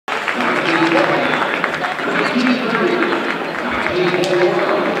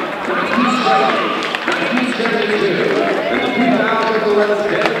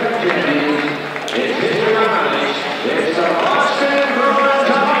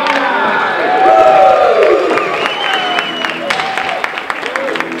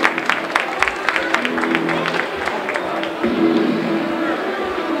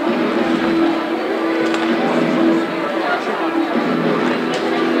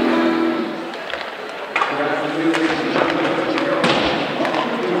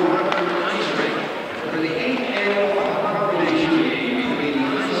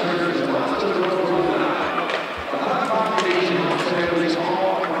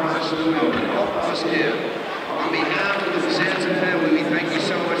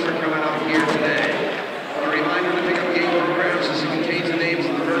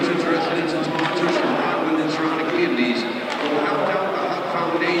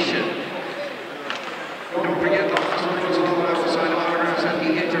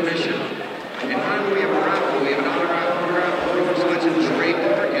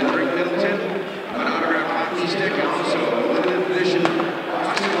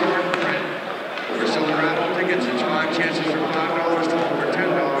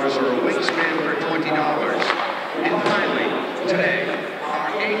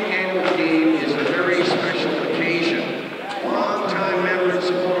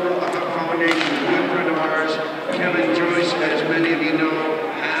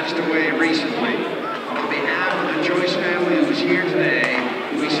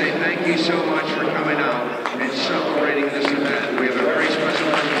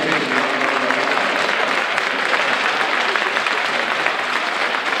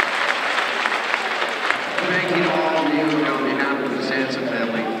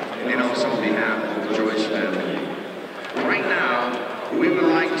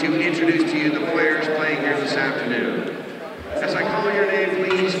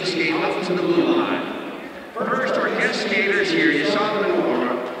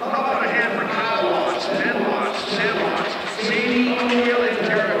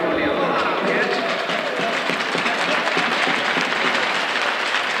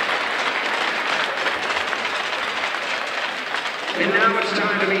And now it's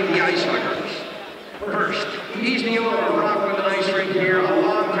time to meet the Ice Huggers. First, he's the owner of Rockland Ice Arena here, a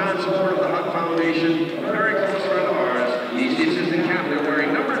long-time supporter of the Hug Foundation, a very close friend of ours. He's the assistant captain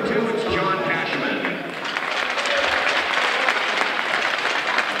wearing number 2, it's John Cashman.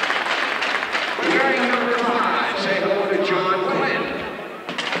 Wearing number 5, say hello to John Quinn.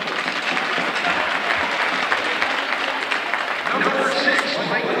 Number 6,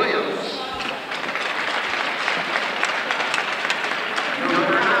 Mike Williams.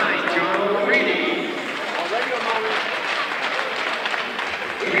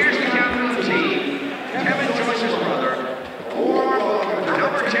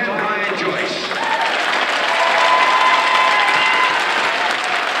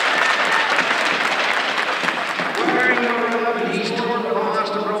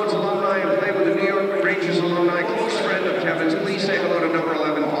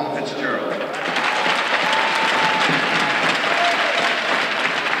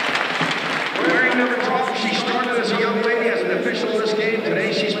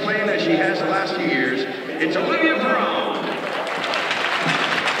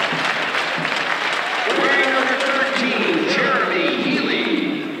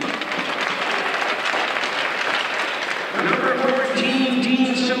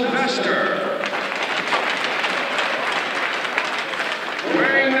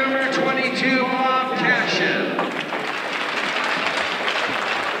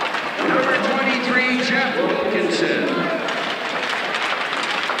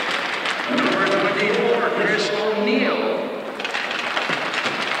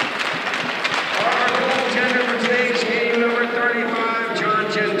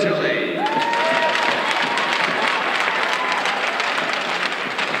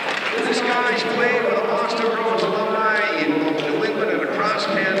 Played with the Bruins Alumni in both New England and across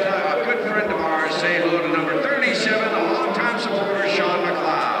Canada. A good friend of ours. Say hello to number 37, a longtime supporter, Sean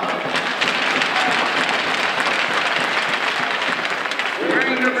McLeod.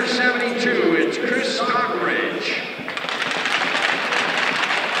 Wearing number 72, it's Chris Stockbridge.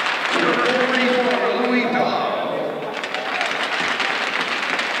 Number 44, Louis Dog.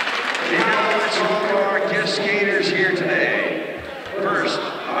 And now let's welcome our guest skaters here today. First,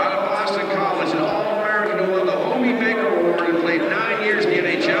 out of Boston College, an All-American who won the Homie Baker Award and played 9 years in the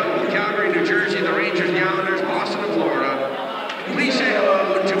NHL with Calgary, New Jersey, the Rangers, the Islanders, Boston, and Florida. Please say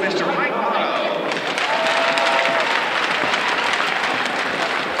hello to Mr. Mike Otto.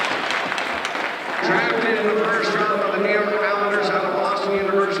 Drafted in the first round by the New York Islanders out of Boston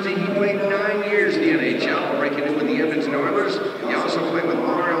University, he played 9 years in the NHL, breaking in with the Edmonton Oilers. He also played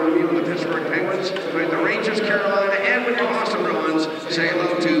Say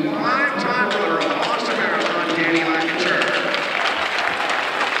hello to five-time runner of the Boston Marathon, Danny Lacature.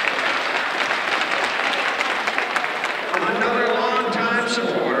 Another longtime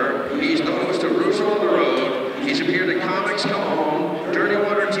supporter. He's the host of Russo on the Road. He's appeared in Comics Come Home, Dirty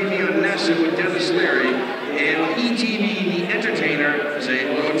Water TV on Nessa with Dennis Leary, and ETV The Entertainer. Say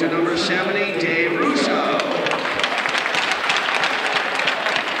hello to number 70, Dave Russo.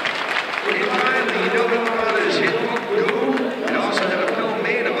 And finally, you know him about his hit book, Go, and also had a film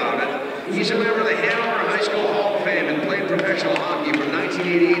made about it. He's a member of the Hanover High School Hall of Fame and played professional hockey from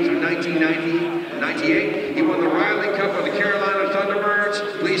 1988 through 1998. He won the Riley Cup with the Carolina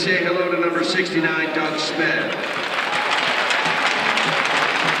Thunderbirds. Please say hello to number 69, Doug Smith.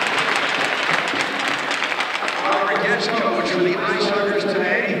 Our guest coach for the Ice Huggers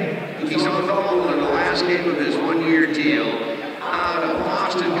today, he's on the ball in the last game of his one-year deal. Out of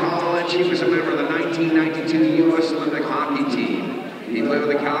Boston College, he was a member of the 1992 U.S. Olympic hockey team. He played with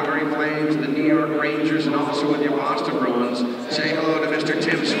the Calgary Flames, the New York Rangers, and also with the Boston Bruins. Say hello to Mr.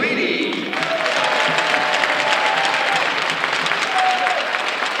 Tim Sweeney.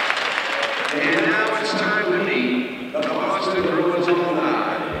 And now it's time to meet the Boston Bruins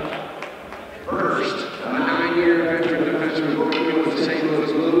Alumni. First, a 9-year veteran defenseman working with the St.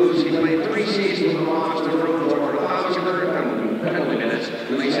 Louis Blues. He played 3 seasons with the Boston Bruins over 1,000 penalty minutes.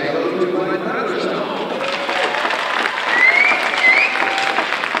 Please say hello to Glenn Featherstone.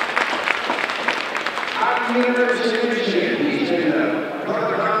 Out of the University of Michigan, he's been a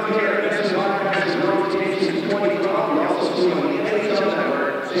brother commentator at this podcast and Bruins games since 2012. He also saw the NHL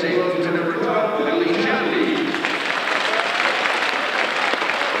Network. Say hello to number 12, Billy Shelby.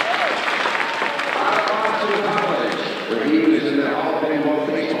 Out of Boston College, where he was in the Hall of Fame of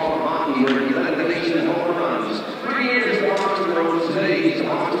baseball and hockey, where he led the nation in home runs. 3 years with the Boston Bruins. Today, he's the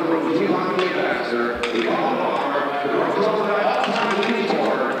Boston Bruins youth hockey ambassador. We call him the Bruins Alumni all-time leading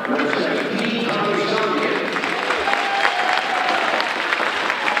scorer, number 17, Tommy Sonnier.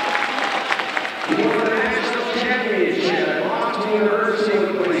 He won the national championship at Boston University when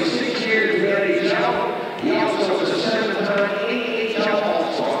he played 6 years in the NHL. He also was a 7-time AHL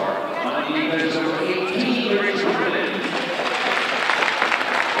All-Star. On defense, number 18, Rich Brennan.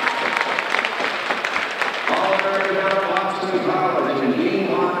 All-American out of Boston College and Game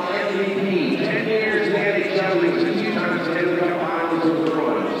Hawk MVP. 10 years in the NHL. He was a 2-time Stanley Cup Finals with the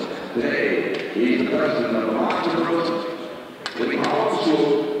Bruins. Today, he's the president of the Boston Bruins. We call him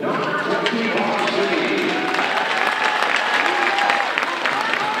number 20, Boston.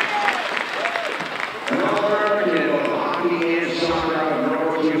 An All-American of hockey and soccer out of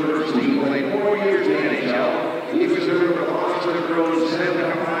Norwich University. He played 4 years in the NHL. He was a member of the Boston Bruins Stanley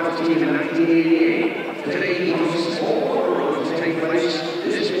Cup Finals team in 1988. Today he hosts all the Bruins to take place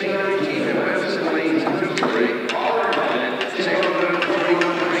this May 19th at Madison Lanes in Philly. All are invited. Say hello to number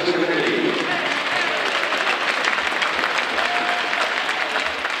 41, Mike City.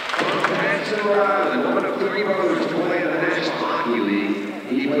 From Madison, Rhode Island, one of 3 brothers to play in the National Hockey League.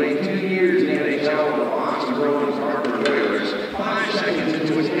 He played 2 years in the NHL with the Boston Bruins Hartford Whalers. 5 seconds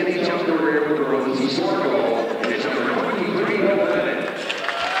into his NHL career with the Bruins, he scored a goal. It's number 23, Bill Bennett.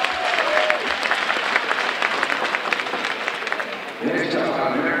 Next up,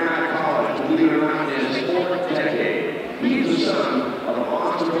 out of Maryland College, believe it or not, in his 4th decade. He's the son of the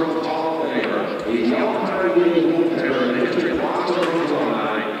Boston Bruins Hall of Famer. He's the all-time leading goaltender in the history of Boston Bruins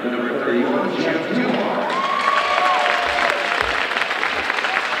Alumni, number 31, Jeff Duhar.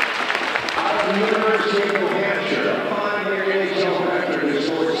 Out of the University of New Hampshire, a 5-year NHL veteran who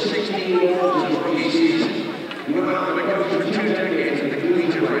scored 16 goals in his rookie season. He went on to coach for 2 decades at the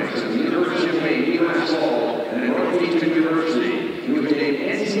collegiate ranks of the University of Maine, UMass Lowell, and Northeastern University. He was named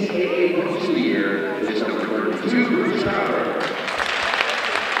NCAA Coach of the Year. It's number 32, Bruce Crowder.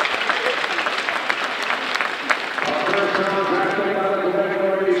 Our first-round draft pick out of the Quebec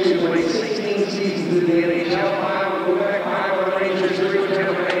Warriors, who played 16 seasons in the NHL, 5 with Quebec, 5 with the Rangers, 3 with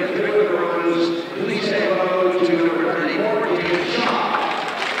Tampa Bay, and 3 with the Bruins. Please say hello to number 34, David Shaw.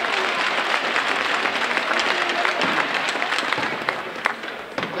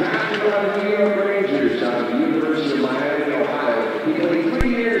 Drafted by the New York Rangers out of the University of Miami, Ohio. He played 3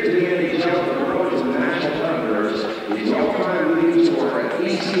 years in the NHL for the Bruins and the National Thunderbirds. He's the all-time leading scorer at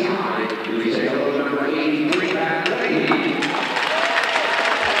BC High. Please say hello to number 83, Pat Leahy.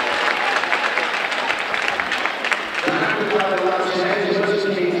 Drafted by the Los Angeles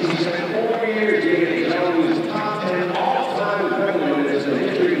Kings, he spent 4 years in the NHL. He was top 10 all-time penalty minutes in the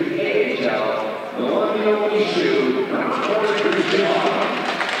history of the AHL. The one and only shoe, number 43, John.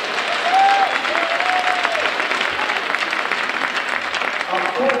 A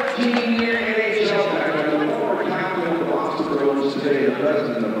 14-year NHL veteran, the former captain of the Boston Bruins today. today the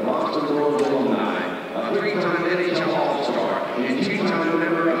president of the Boston Bruins Alumni, a three-time NHL All-Star, and two-time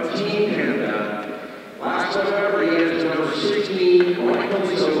member of Team Canada. Last November, he had his number 16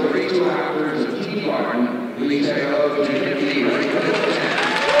 rightfully so raised to rafters of Team Barton. Please say hello to Deputy Rockland.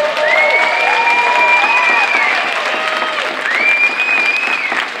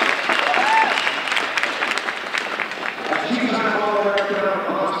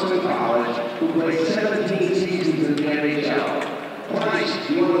 Who played 17 seasons in the NHL. Twice,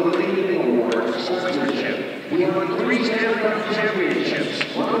 he won the leading award for sportsmanship. He won 3 Stanley Cup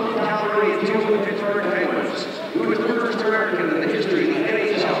championships, 1 with Calgary and 2 with the Pittsburgh Penguins. He was the first American in the history of the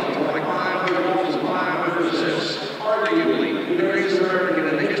NHL to play 500 goals and 500 assists. Arguably, the greatest American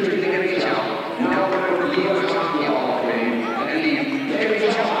in the history of the NHL. Now member of the U.S. Hockey Hall of Fame and the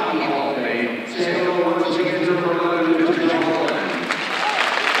NHL Hockey Hall of Fame. Say hello once again to Mr. Joel.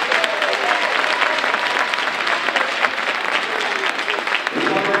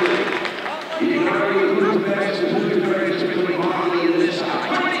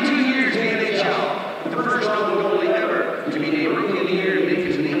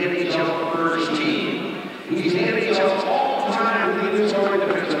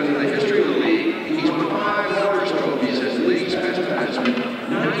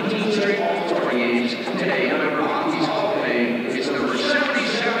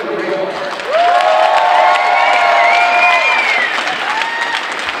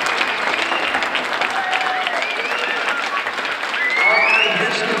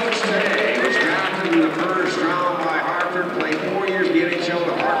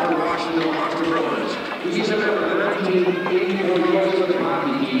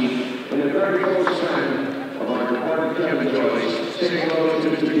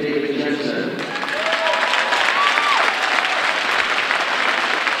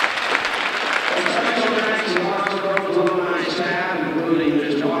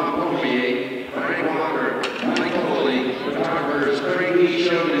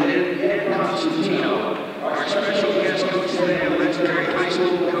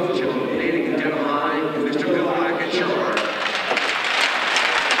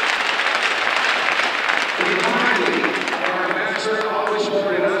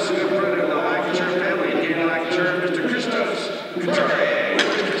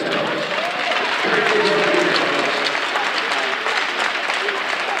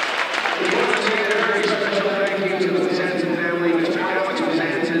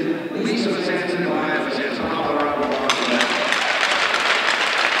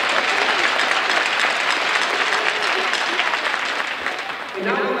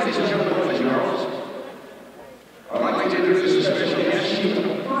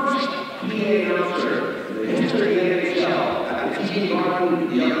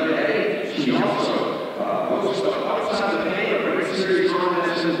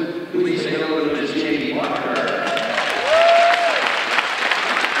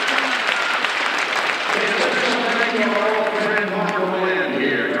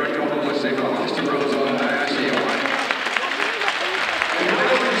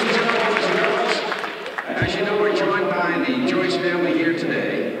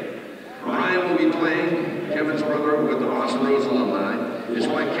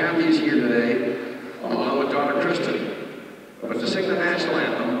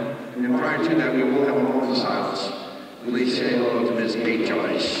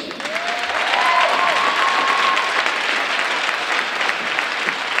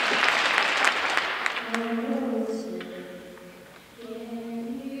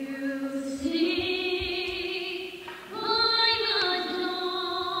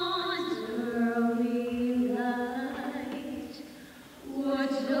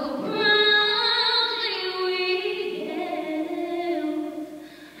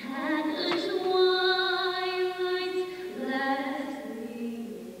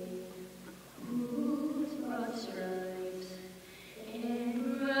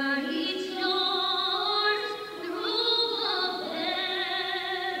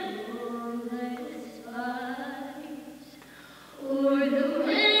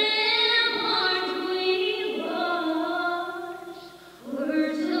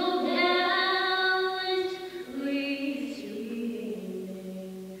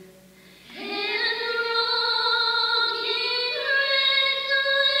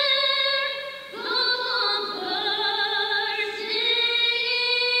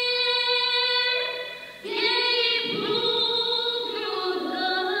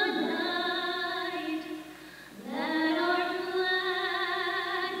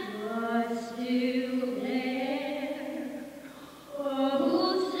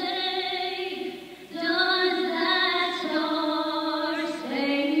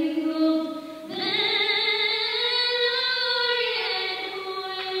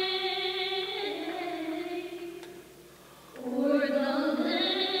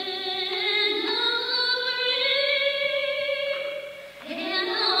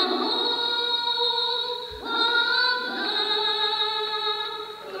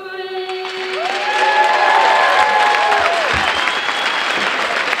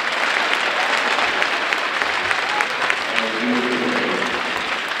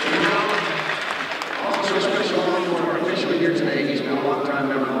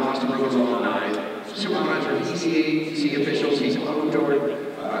 Bruins Alumni, supervisor of ECAC officials, he's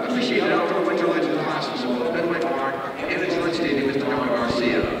officiated outdoor Winter Legends classes of both Midway Park and its Gillette Stadium, Mr. Noah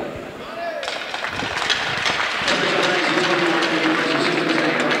Garcia.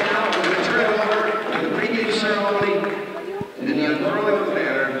 Right now, we're going to turn it over to the pregame ceremony and the unfurling of the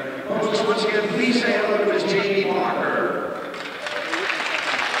banner. Folks, once again, please say hello to Ms. Jamie Parker.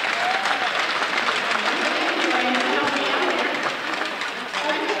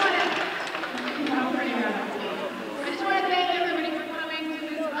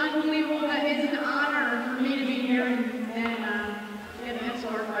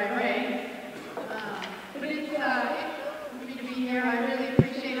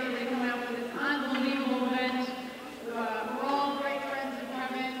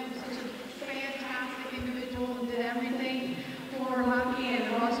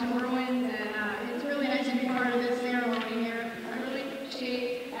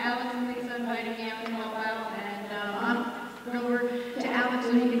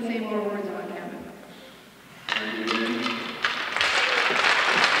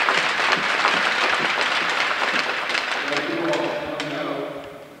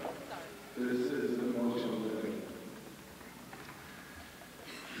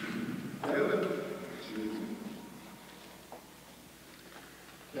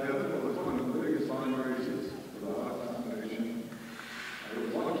 Kevin was one of the biggest fundraisers for the Rockland Ice Arena. I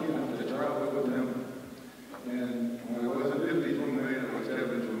was lucky enough to travel with him, and when I wasn't 50 from me, I was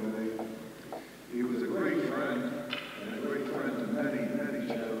 7 from me. He was a great friend, and a great friend to many, many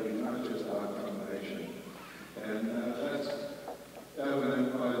charities, not just our foundation. And that's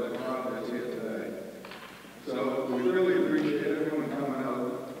evident by the crowd that's here today. So we really appreciate everyone coming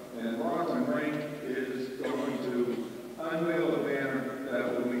out, and Rockland Rink is going to unveil the banner that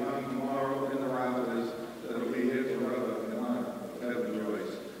will be hung tomorrow in the rafters that will be here forever in honor of Kevin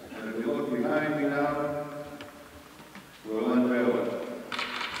Joyce. And if you look behind me now, we'll unveil it.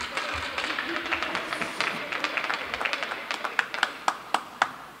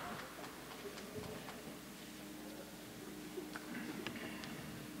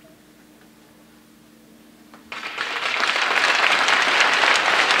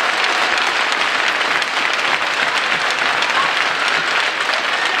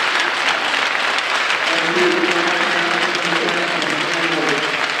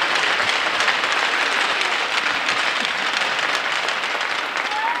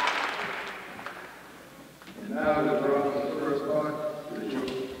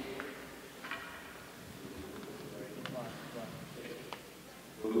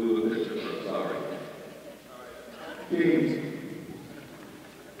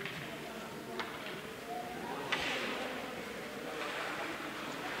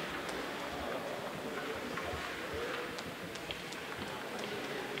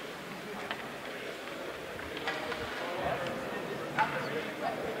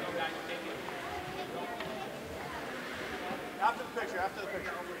 After the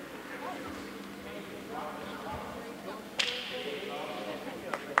picture.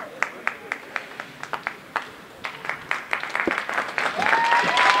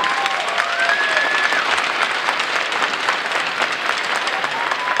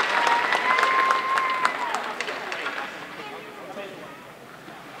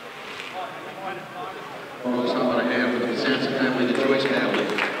 Folks, how about a hand for the Sansa family, the Joyce family.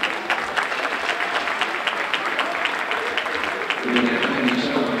 Thank you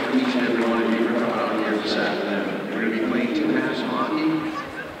so much for each and every one of you for coming out here this afternoon. We're going to be playing 2 halves of hockey.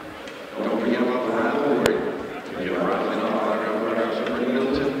 Don't forget about the raffle. We have raffling off autographs of Rick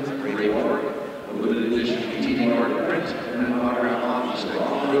Middleton, Ray Borg, a limited edition TD Martin print, and an autograph hockey stick.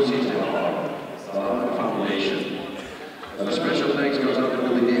 All proceeds to the foundation. A special thanks goes out to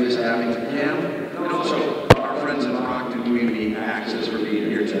Billy Davis, Abington Cam, and also our friends in the Rockland Community Access for being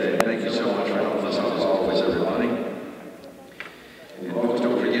here today. Thank you so much for helping us out as always, everybody. And folks,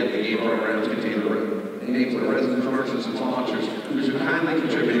 don't forget the game programs contain the names of the resident commercials and sponsors who kindly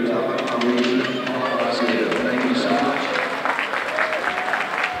contributed to our foundation all across the year. Thank you so much.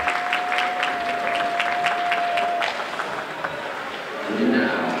 And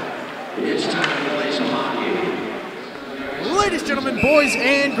now, it's time to play some hockey. Ladies, gentlemen, boys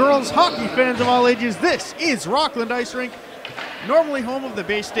and girls, hockey fans of all ages, this is Rockland Ice Rink, normally home of the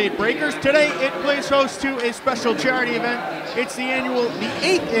Bay State Breakers. Today, it plays host to a special charity event. It's the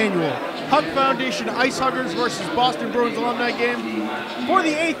 8th annual Huck Foundation Ice Huggers versus Boston Bruins Alumni game. For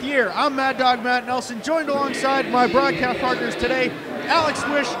the 8th year, I'm Mad Dog Matt Nelson, joined alongside my broadcast partners today, Alex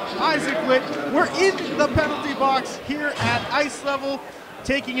Wish, Isaac Litt. We're in the penalty box here at ice level,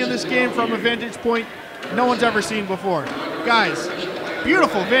 taking in this game from a vantage point no one's ever seen before. Guys,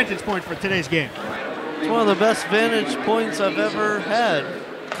 beautiful vantage point for today's game. It's one of the best vantage points I've ever had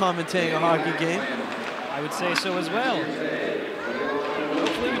commentating a hockey game. I would say so as well.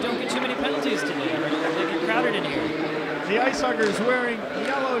 Hopefully we don't get too many penalties today. They get crowded in here. The Ice Huggers wearing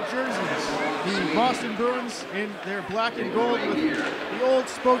yellow jerseys. The Boston Bruins in their black and gold with the old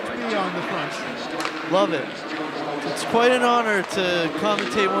spoked B on the front. Love it. It's quite an honor to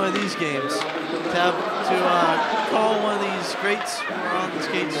commentate one of these games. To call one of these greats who are on the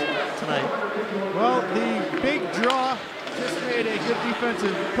skates tonight. Well, the big draw just made a good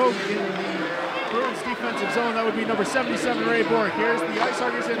defensive poke in the Bruins defensive zone. That would be number 77, Ray Bork. Here's the Ice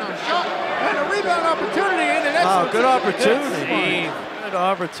Huggers in on shot and a rebound opportunity and an excellent. Wow, good opportunity. Good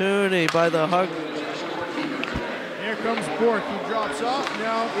opportunity by the Hug. Here comes Bork. He drops off.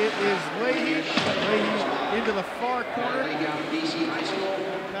 Now it is Leahy. Leahy into the far corner.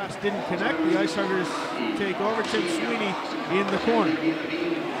 Pass didn't connect. The Ice Huggers take over. Tim Sweeney in the corner.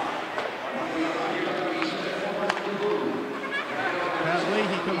 Pat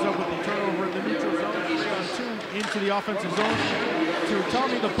Leahy comes up with the turnover in the neutral zone. 3-on-2 into the offensive zone to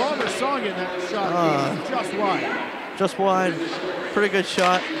Tommy the Bomber Song in that shot. Just wide. Just wide. Pretty good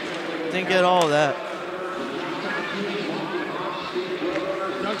shot. Didn't get all of that.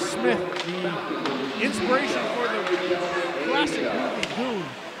 Doug Smith, the inspiration for the classic movie Goon.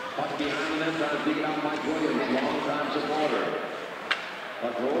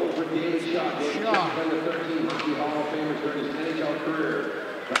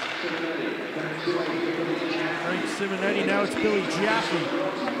 Frank Simonetti, now it's Billy Jaffe.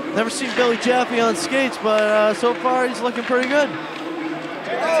 Never seen Billy Jaffe on skates, but so far he's looking pretty good.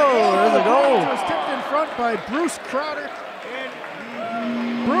 Oh, there's a goal. It was tipped in front by Bruce Crowder, and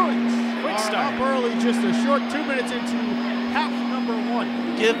the Bruins are up early, just a short 2 minutes into half number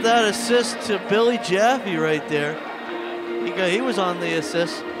 1. Give that assist to Billy Jaffe right there. He was on the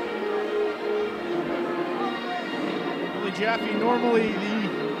assist. Billy Jaffe, normally the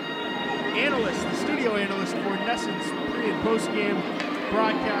analyst, the studio analyst for Nesson's pre- and post-game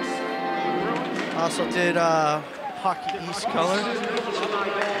broadcasts. Also did Hockey East color.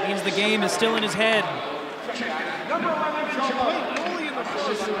 Means the game is still in his head. Number 11, John Blake, goalie in the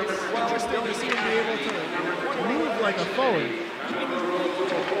first. Interesting to see him be able to move like a forward.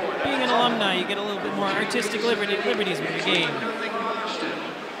 Being an alumni, you get a little bit more artistic liberties with the game.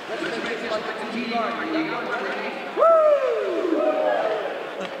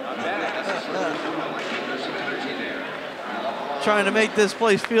 Trying to make this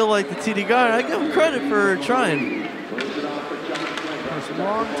place feel like the TD Garden. I give him credit for trying. First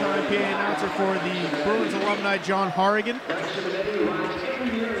long-time PA announcer for the Bruins alumni, John Harrigan.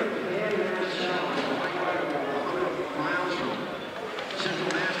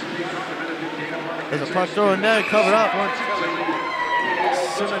 There's a puck throw in net, covered up.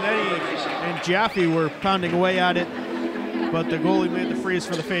 Simonetti and Jaffe were pounding away at it, but the goalie made the freeze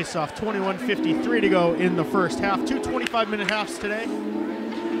for the face-off. 21:53 to go in the first half. 2 25-minute halves today.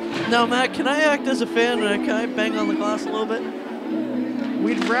 Now, Matt, can I act as a fan and can I bang on the glass a little bit?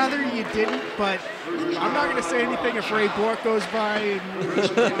 We'd rather you didn't, but I'm not going to say anything if Ray Bork goes by. And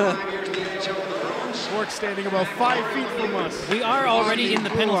Bork standing about 5 feet from us. We are already in the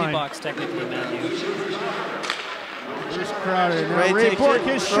penalty box, technically, Matthew. Bruce Crowder. Now Ray Bork,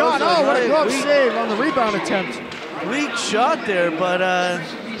 his shot. Oh, what a glove save on the rebound attempt. Weak shot there, but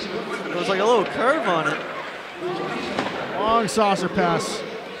there was like a little curve on it. Long saucer pass.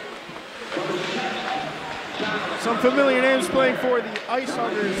 Some familiar names playing for the Ice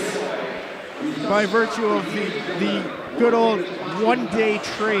Huggers by virtue of the good old one-day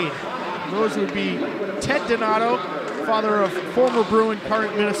trade. Those would be Ted Donato, father of former Bruin,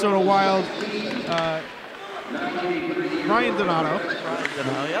 current Minnesota Wild, Ryan Donato.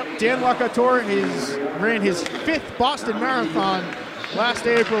 Yep. Dan Lacouture ran his 5th Boston Marathon last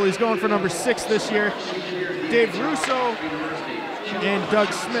April. He's going for number 6 this year. Dave Russo and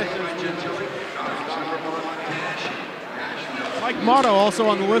Doug Smith. Mike Motto also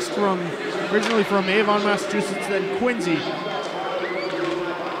on the list, originally from Avon, Massachusetts, then Quincy.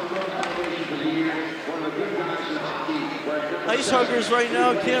 Ice Huggers right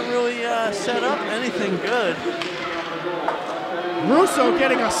now can't really set up anything good. Russo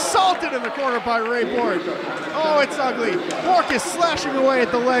getting assaulted in the corner by Ray Bork. Oh, it's ugly. Bork is slashing away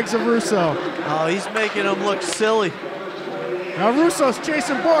at the legs of Russo. Oh, he's making him look silly. Now Russo's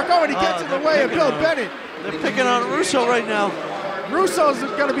chasing Bork. Oh, and he gets in the way of Bill Bennett. They're picking on Russo right now. Russo's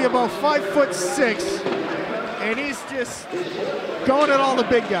going to be about 5'6", and he's just going at all the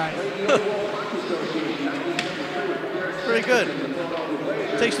big guys. Pretty good.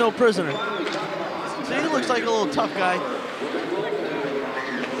 Takes no prisoner. See, he looks like a little tough guy.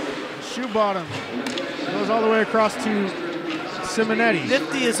 shoe bottom. Goes all the way across to Simonetti.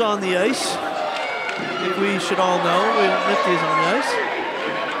 Nifty is on the ice. If we should all know, Nifty is on the ice.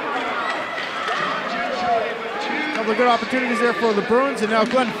 A couple of good opportunities there for the Bruins, and now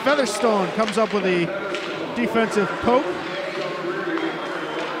Glenn Featherstone comes up with a defensive poke.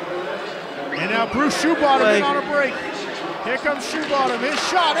 And now Bruce Shoebottom in on a break. Here comes Shoebottom, his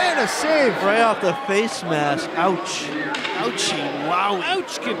shot and a save. Right off the face mask. Ouch. Ouchie. Wow.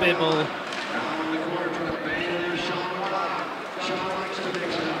 Ouch, Kabibble.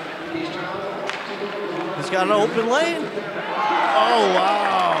 He's got an open lane. Oh,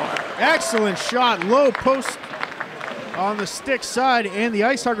 wow. Excellent shot, low post on the stick side, and the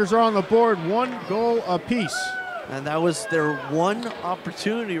Ice Huggers are on the board, 1 goal apiece. And that was their one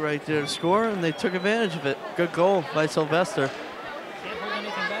opportunity right there to score, and they took advantage of it. Good goal by Sylvester. Can't hold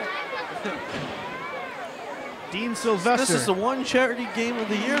anything back. Dean Sylvester. This is the one charity game of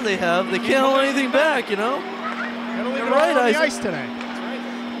the year they have. They can't hold anything back, you know? Gotta leave it You're right, all on the Isaac. ice today.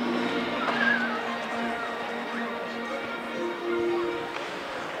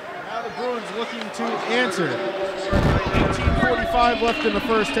 Now the Bruins looking to answer. 18:45 left in the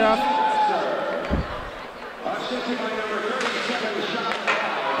first half.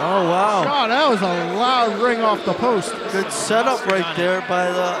 Oh, wow. God, that was a loud ring off the post. Good setup right there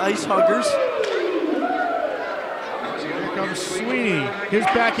by the Ice Huggers. Here comes Sweeney. His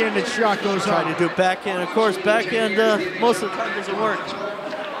backhanded shot goes Trying high. to do backhand. Of course, backhand most of the time doesn't work.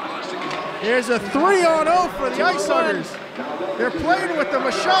 Here's a 3-on-0 for the Ice Huggers. They're playing with them.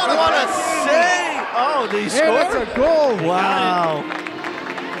 A shot. What a save! Oh, did he And score? that's a goal. Wow.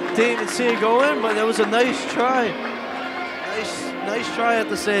 Didn't even see it go in, but that was a nice try. Nice try at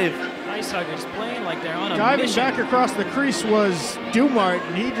the save. Ice Huggers playing like they're on a Diving mission. back across the crease was Dumart,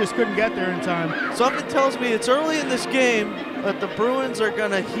 and he just couldn't get there in time. Something tells me it's early in this game, but the Bruins are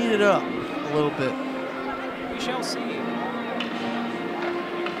going to heat it up a little bit. We shall see.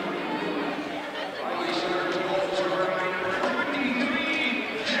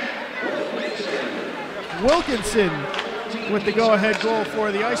 Wilkinson with the go-ahead goal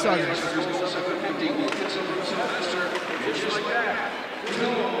for the Ice Huggers.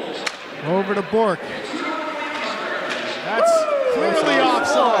 Over to Bork. That's clearly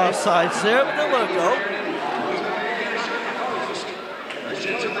offside. Offside there, but they'll let it go.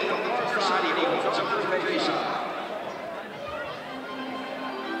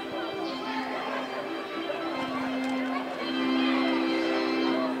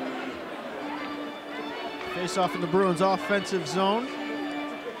 Face off in the Bruins' offensive zone.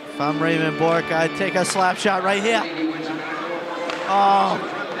 If I'm Raymond Bork, I'd take a slap shot right here. Oh,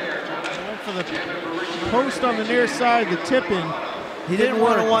 Went for the post on the near side, the tip-in. he didn't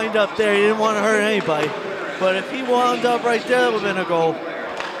want to work. wind up there. He didn't want to hurt anybody. But if he wound up right there, that would have been a goal.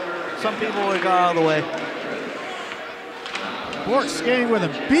 Some people would have got out of the way. Bork skating with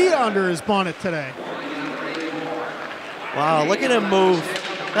a B under his bonnet today. Wow, look at him move.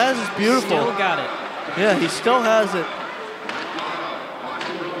 That is beautiful. Still got it. Yeah, he still has it.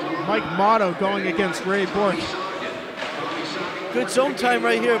 Mike Motto going against Ray Bork. Good zone time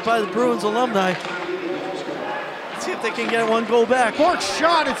right here by the Bruins alumni. Let's see if they can get 1 goal back. Bork's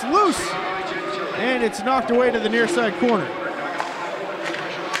shot, it's loose. And it's knocked away to the near side corner.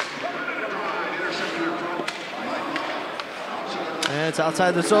 And it's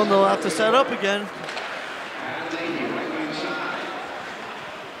outside the zone. They'll have to set up again.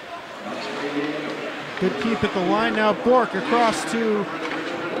 Good keep at the line now. Bork across to.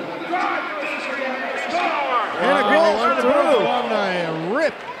 And a goal for the Bruins alumni. A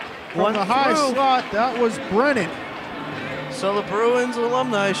rip from One the high through. slot. That was Brennan. So the Bruins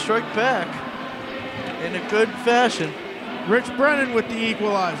alumni strike back in a good fashion. Rich Brennan with the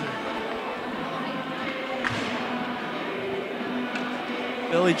equalizer.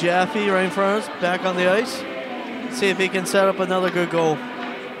 Billy Jaffe right in front of us, back on the ice. See if he can set up another good goal.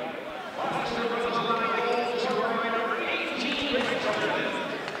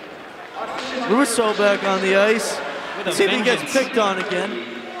 Russo back on the ice. With a See if he gets vengeance. picked on again.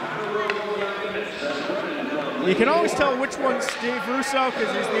 You can always tell which one's Dave Russo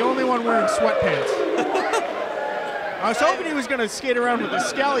because he's the only one wearing sweatpants. I was hoping he was going to skate around with a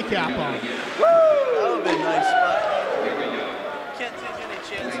scally cap on. That would have been nice, but can't take any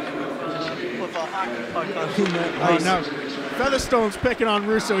chances with a hockey puck on that Oh, ice. no. Featherstone's picking on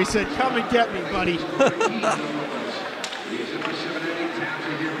Russo. He said, come and get me, buddy.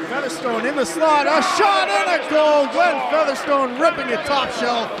 Featherstone in the slot. A shot and a goal. Glenn Featherstone ripping it top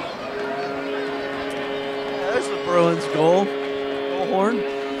shelf. There's the Bruins goal. Goal horn.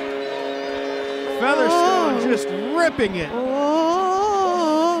 Featherstone just ripping it.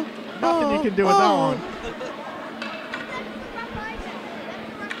 Oh, Nothing you can do with that one.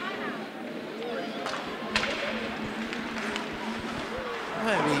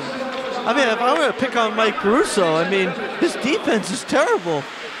 I mean, if I were to pick on Mike Caruso, I mean, his defense is terrible.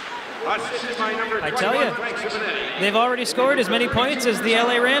 I tell you, they've already scored as many points as the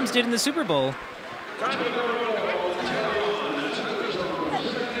LA Rams did in the Super Bowl.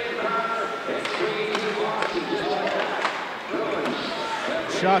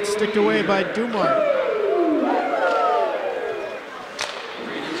 Shot sticked away by Dumar.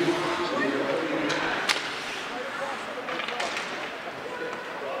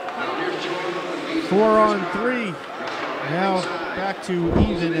 Four on three. Now back to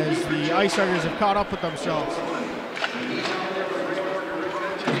even as the Ice Huggers have caught up with themselves.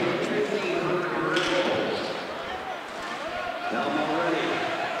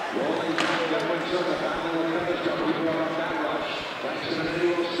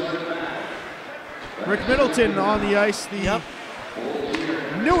 Rick Middleton on the ice, the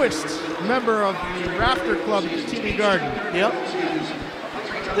newest member of the Rafter Club at the TV Garden. Yep.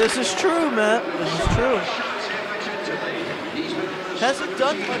 This is true, Matt. This is true. Hasn't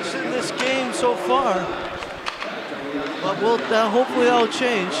done much in this game so far, but hopefully that'll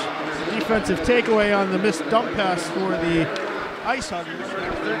change. Defensive takeaway on the missed dump pass for the Ice Huggers.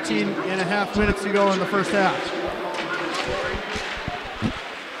 13 and a half minutes to go in the first half.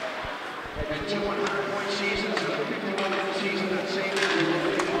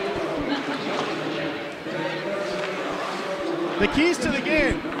 The keys to the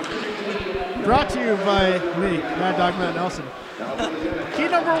game, brought to you by me, Mad Dog Matt Nelson. Key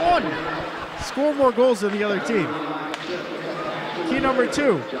number one, score more goals than the other team. Key number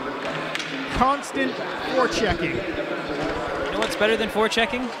two, constant forechecking. You know what's better than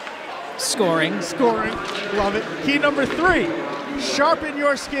forechecking? Scoring. Scoring, love it. Key number three, sharpen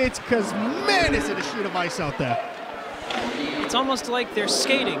your skates, because man, is it a sheet of ice out there. It's almost like they're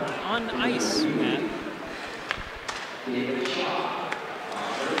skating on ice, Matt.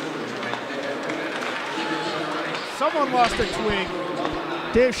 Someone lost a twig.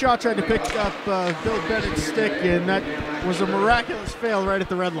 Dave Shaw tried to pick up Bill Bennett's stick, and that was a miraculous fail right at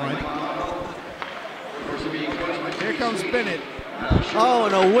the red line. Here comes Bennett. Oh,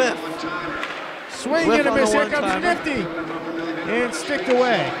 and a whiff. Swing Whiff and a on the miss. Here comes one-timer. Nifty. And sticked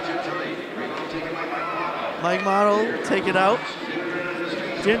away. Mike Motto, take it out.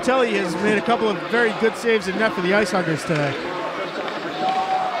 Giantelli has made a couple of very good saves in net for the Ice Huggers today.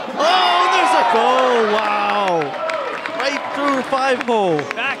 Oh, there's a goal. Wow. Right through the 5-hole.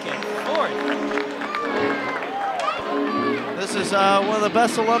 Back and forth. This is one of the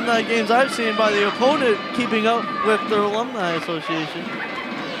best alumni games I've seen by the opponent keeping up with their alumni association.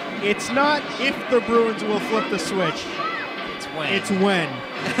 It's not if the Bruins will flip the switch. It's when. It's when.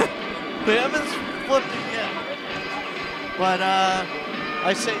 They haven't flipped it yet. But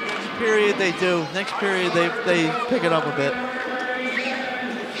I say next period they do. Next period they pick it up a bit.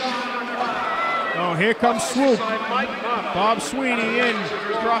 Oh, here comes Swoop. Bob Sweeney in.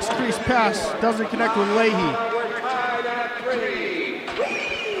 Cross crease pass. Doesn't connect with Leahy.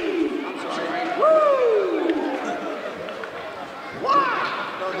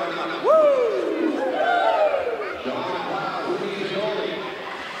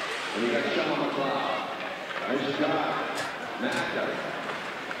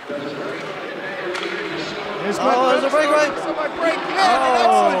 There's a break, right? Break in.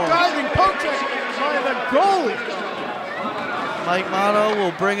 Excellent diving poke check by the goalie. Mike Motto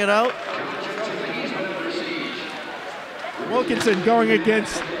will bring it out. Wilkinson going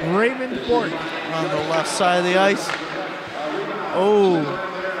against Raymond Bork. On the left side of the ice. Oh,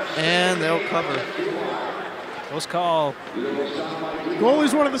 and they'll cover. Close call.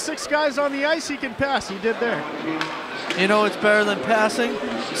 Goalie's one of the 6 guys on the ice he can pass. He did there. You know what's better than passing?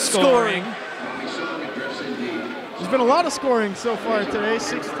 Scoring. There's been a lot of scoring so far today.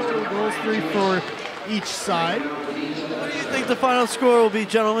 6 total goals, 3 for each side. What do you think the final score will be,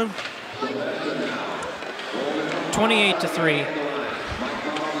 gentlemen? 28-3.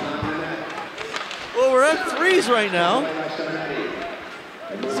 Well, we're at threes right now.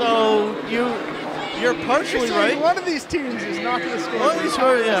 So you're partially right. One of these teams is not going to score. One of these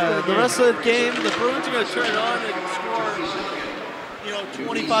score, yeah. The rest of the game, the Bruins are going to turn it on and score,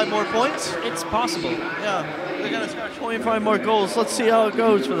 25 more points. It's possible. Yeah, they're going to score 25 more goals. Let's see how it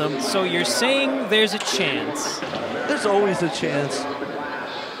goes for them. So you're saying there's a chance? There's always a chance.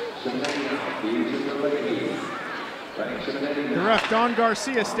 The ref, Don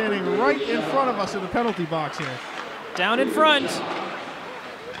Garcia, standing right in front of us in the penalty box here. Down in front.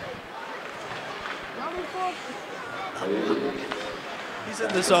 He's in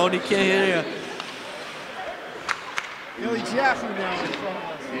the zone. He can't hear you. Billy Jaffe now in front of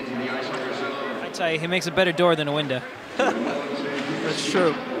us. I tell you, he makes a better door than a window. That's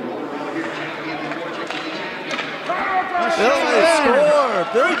true. Billy score.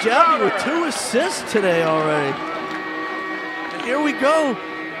 Billy Jaffe with 2 assists today already. And here we go.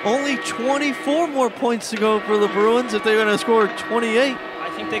 Only 24 more points to go for the Bruins if they're going to score 28. I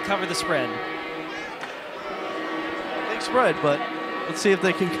think they cover the spread. Big spread, but let's see if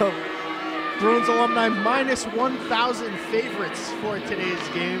they can cover. Bruins Alumni minus 1,000 favorites for today's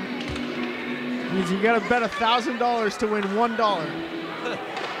game. Means you got to bet $1,000 to win $1.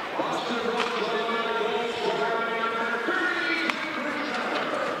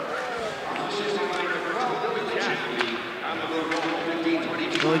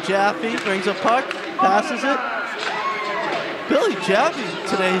 Billy Jaffe brings a puck, passes it. Billy Jaffe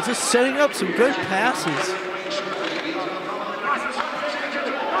today is just setting up some good passes.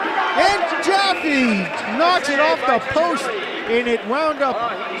 And Jaffe knocks it off the post, and it wound up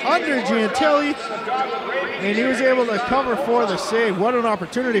under Giantelli, and he was able to cover for the save. What an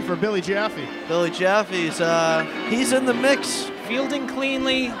opportunity for Billy Jaffe. Billy Jaffe's, he's in the mix. Fielding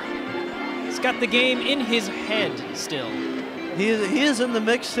cleanly. He's got the game in his head still. He is in the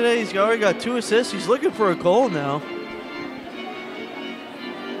mix today. He's already got 2 assists. He's looking for a goal now.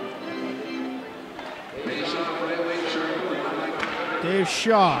 Dave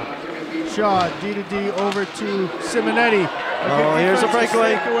Shaw. Shaw, D-to-D over to Simonetti. Oh, here's a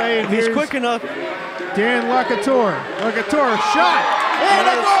breakaway. And He's here's quick enough. Dan Lacouture. Lacouture shot. And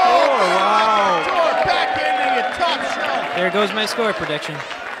a goal! Wow. Lacouture backhanding it, top shelf. There goes my score prediction.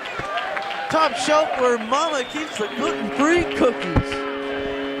 Top shelf where Mama keeps the gluten-free cookies.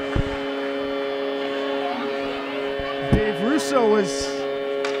 Dave Russo was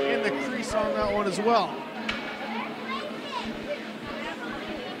in the crease on that one as well.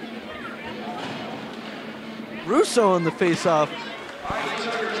 Russo in the face-off.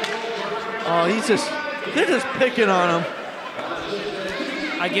 Oh, they're just picking on him.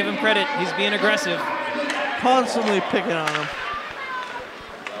 I give him credit. He's being aggressive. Constantly picking on him.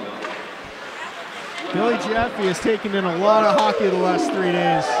 Billy Jaffe has taken in a lot of hockey the last 3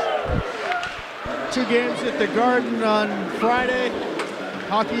 days. 2 games at the Garden on Friday.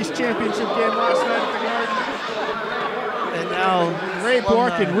 Hockey's championship game last night at the Garden. And now Ray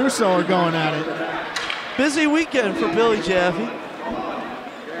Bork and Russo are going at it. busy weekend for Billy Jaffe.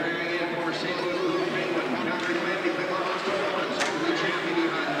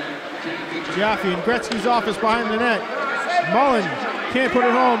 Jaffe in Gretzky's office behind the net. Mullen can't put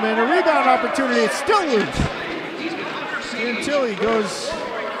it home, and a rebound opportunity. It's still loose. Until he goes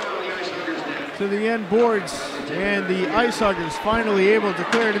to the end boards, and the Ice Huggers finally able to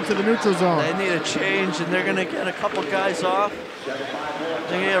clear it into the neutral zone. They need a change, and they're going to get a couple guys off. They're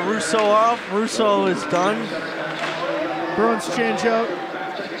going to get Russo off. Russo is done. Bruins change out.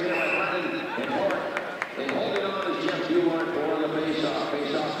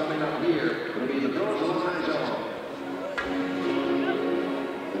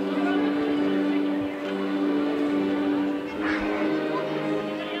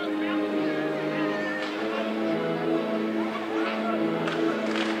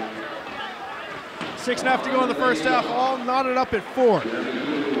 Six and a half to go in the first half, all knotted up at 4.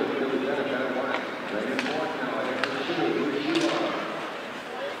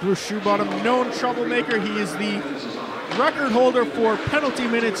 Bruce Shoebottom, known troublemaker. He is the record holder for penalty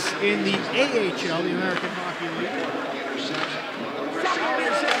minutes in the AHL, the American Hockey League.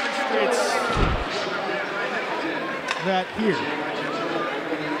 Demonstrates that here.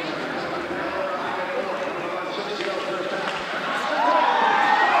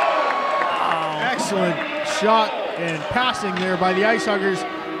 Excellent shot and passing there by the Ice Huggers,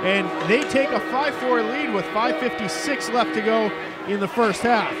 and they take a 5-4 lead with 5:56 left to go in the first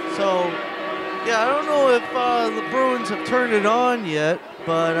half. So, yeah, I don't know if the Bruins have turned it on yet,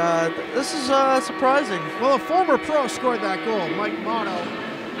 but this is surprising. Well, a former pro scored that goal, Mike Motto,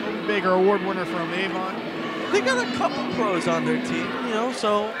 Baker Award winner from Avon. They got a couple pros on their team, you know,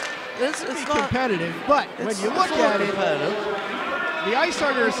 so it's not competitive, but when you look at it, the Ice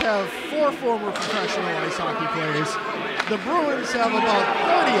Huggers have 4 former professional ice hockey players. The Bruins have about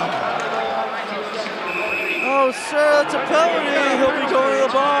 30 of them. Oh, sir, that's a penalty. He'll be going to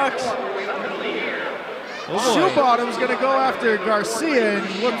the box. Shoebottom's going to go after Garcia and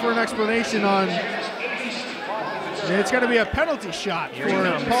look for an explanation on. It's going to be a penalty shot for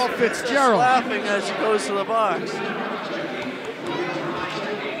Paul Fitzgerald. He's laughing as he goes to the box.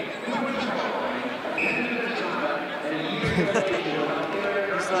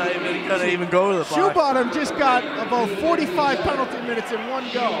 He's not even then he couldn't even go to the box. Shoebottom just got about 45 penalty minutes in one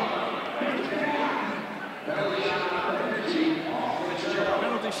go.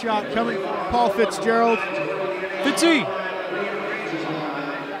 Penalty shot coming from Paul Fitzgerald. Fitzy!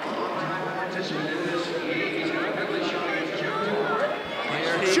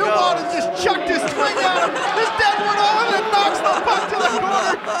 Shoebottom just chucked his swing at him. This dead one on and knocks the puck to the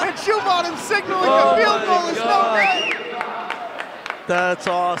corner. And Shoebottom signaling the field goal is no good. That's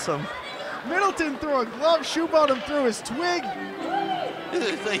awesome. Middleton threw a glove. Shoebottom threw his twig.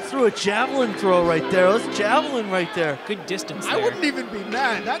 They threw a javelin throw right there. That's javelin right there. Good distance I there. wouldn't even be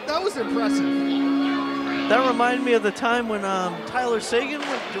mad. That was impressive. That reminded me of the time when Tyler Sagan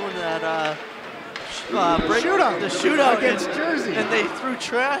was doing that Shootout. the shootout Against Jersey. and they threw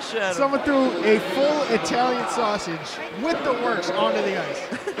trash at him. Someone threw a full Italian sausage with the works onto the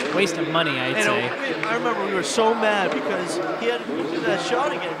ice. Waste of money, I'd And say. I remember we were so mad because he had to do that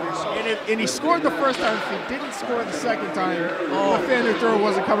shot again. And he scored the first time. If he didn't score the second time, the fan who threw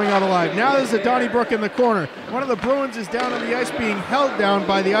wasn't coming out alive. Now there's a Donnybrook in the corner. One of the Bruins is down on the ice being held down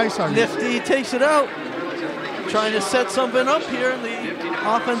by the Ice Hunters. Nifty takes it out. Trying to set something up here in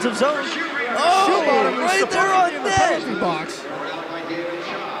the offensive zone. Shoebottom is right there supposed to on be in the net. penalty box.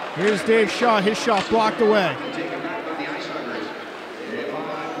 Here's Dave Shaw. His shot blocked away.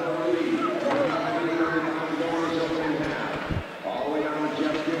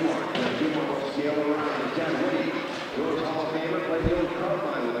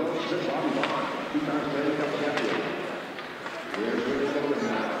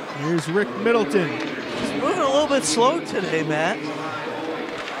 Here's Rick Middleton. He's moving a little bit slow today, Matt.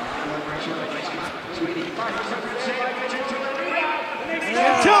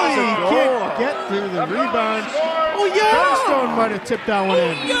 Until he can't get through the rebound. Oh, yeah! Featherstone might have tipped that one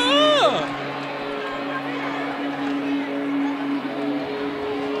in. Yeah!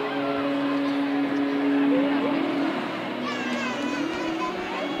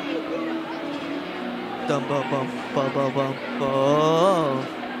 Dum bum bum bum bum bum. Oh,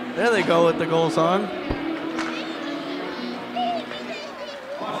 there they go with the goal song.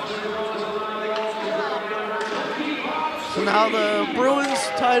 So now the Bruins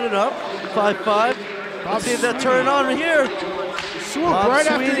tied it up, 5-5. Let's see if that turn on here. Swoop Bob right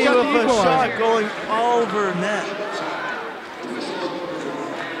after he Sweeney got with the a equalizer. shot going over net.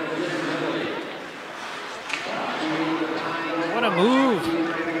 What a move.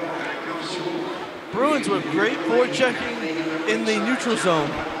 Bruins with great forechecking in the neutral zone.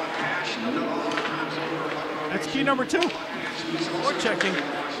 That's key number 2. Forechecking.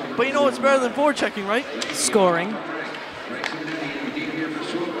 But you know what's better than forechecking, right? Scoring.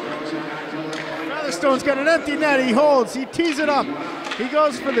 Featherstone's got an empty net. He holds. He tees it up. He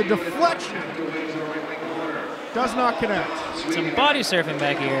goes for the deflection. Does not connect. Some body surfing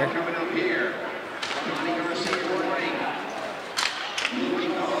back here.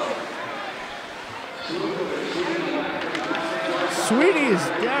 Sweeney is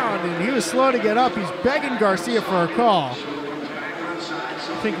down, and he was slow to get up. He's begging Garcia for a call.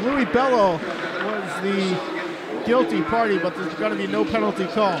 I think Louis Bello was the guilty party, but there's going to be no penalty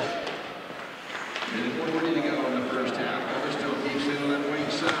call.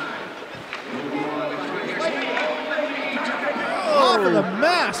 Off of the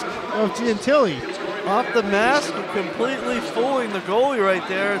mask of Gentili. Off the mask and completely fooling the goalie right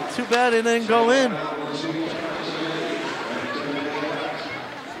there. Too bad it didn't go in.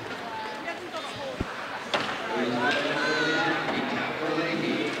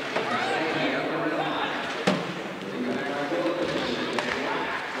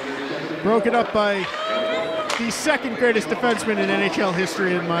 Broken up by the second greatest defenseman in NHL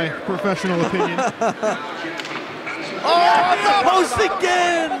history, in my professional opinion. Oh, the post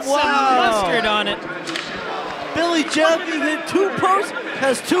again! Some mustard Wow! on it. Billy Jeffy hit 2 posts,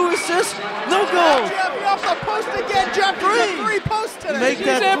 has 2 assists, no goals. Jeffy off the post again. Jeffy with 3 posts today. Make He's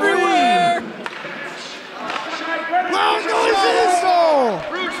that everywhere. 3. Long goal.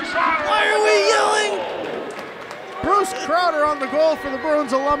 Why are we yelling? Bruce Crowder on the goal for the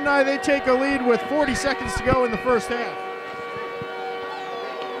Bruins Alumni. They take a lead with 40 seconds to go in the first half.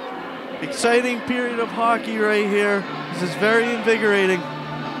 Exciting period of hockey right here. This is very invigorating.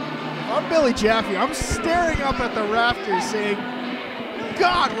 I'm Billy Jaffe. I'm staring up at the rafters saying,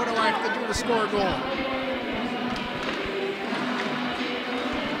 God, what do I have to do to score a goal?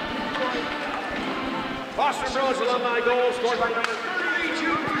 Boston Bruins Alumni goal scored by number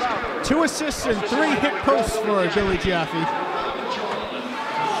 32. 2 assists and 3 hit posts for Billy Jaffe.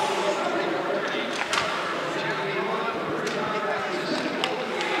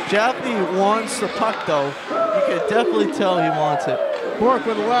 Jaffe wants the puck though. You can definitely tell he wants it. Bork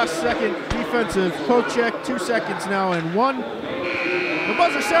with a last-second defensive poke check. 2 seconds now and 1. The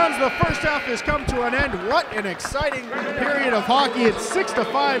buzzer sounds. The first half has come to an end. What an exciting period of hockey. It's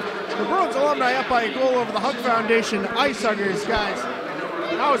 6-5. The Bruins Alumni up by a goal over the Hug Foundation Ice Huggers, guys.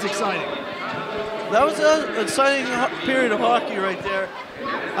 That was exciting. That was an exciting period of hockey right there.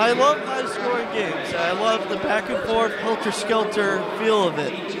 I love high-scoring games. I love the back-and-forth, helter-skelter feel of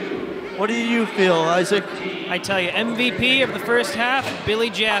it. What do you feel, Isaac? I tell you, MVP of the first half, Billy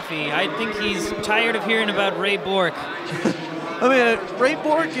Jaffe. I think he's tired of hearing about Ray Bork. I mean, Ray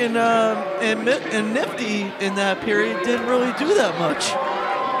Bork and Nifty in that period didn't really do that much.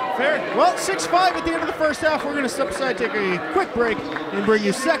 Fair. Well, 6-5 at the end of the first half. We're going to step aside, take a quick break, and bring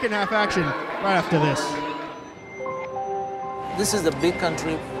you second half action right after this. This is a big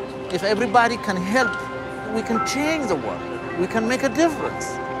country. If everybody can help, we can change the world. We can make a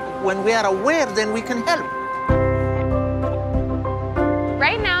difference. When we are aware, then we can help.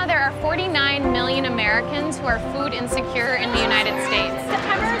 Right now, there are 49 million Americans who are food insecure in the United States.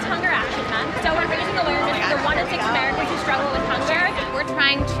 September is Hunger Action Month, so we're raising awareness for 1 in 6 Americans who struggle with hunger. We're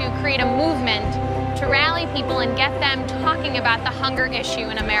trying to create a movement to rally people and get them talking about the hunger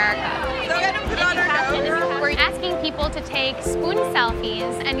issue in America. We're asking people to take spoon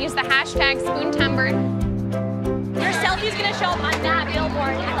selfies and use the hashtag SpoonTumber. Your selfie's gonna show up on that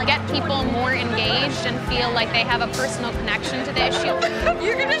billboard and get people more engaged and feel like they have a personal connection to the issue.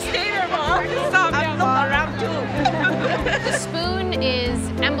 You're gonna stay there, Mom. Stop, I'm around too. The spoon is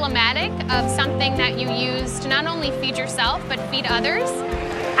emblematic of something that you use to not only feed yourself, but feed others.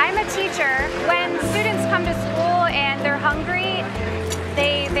 I'm a teacher. When students come to school and they're hungry,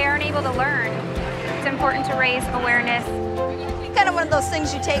 they aren't able to learn. It's important to raise awareness. Kind of one of those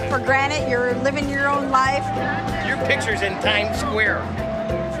things you take for granted. You're living your own life. Your picture's in Times Square.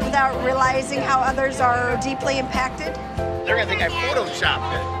 Without realizing how others are deeply impacted. They're gonna think I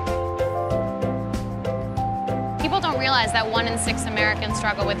photoshopped it. People don't realize that 1 in 6 Americans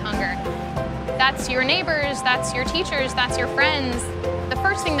struggle with hunger. That's your neighbors, that's your teachers, that's your friends. The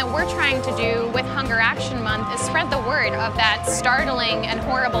first thing that we're trying to do with Hunger Action Month is spread the word of that startling and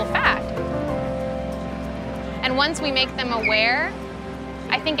horrible fact. And once we make them aware,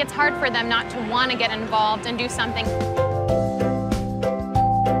 I think it's hard for them not to want to get involved and do something.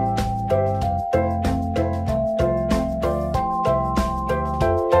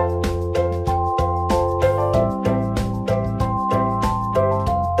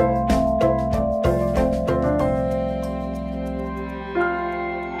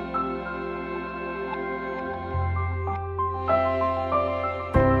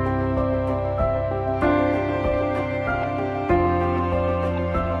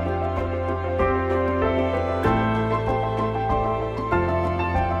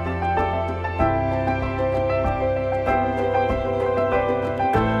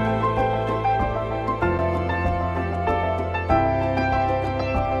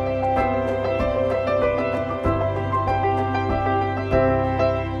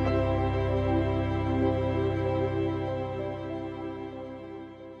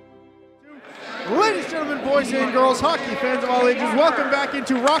 Ladies and gentlemen, boys and girls, hockey fans of all ages, welcome back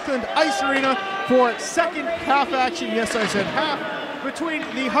into Rockland Ice Arena for second half action. Yes, I said half, between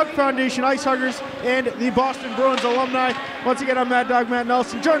the Hug Foundation Ice Huggers and the Boston Bruins Alumni. Once again, I'm Mad Dog Matt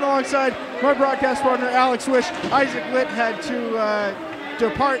Nelson, joined alongside my broadcast partner Alex Wish. Isaac Litt had to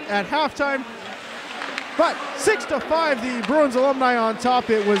depart at halftime. But 6-5, the Bruins Alumni on top.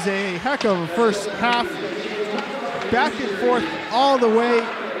 It was a heck of a first half. Back and forth all the way.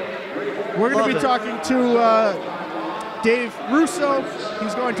 We're going to be talking to Dave Russo.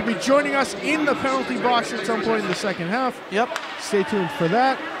 He's going to be joining us in the penalty box at some point in the second half. Yep. Stay tuned for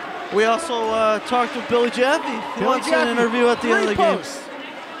that. We also talked with Billy Jaffe. He wants an interview at the end of the game.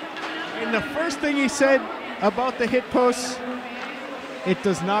 And the first thing he said about the hit posts, it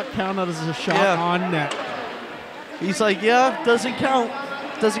does not count as a shot on net. He's like, yeah, doesn't count.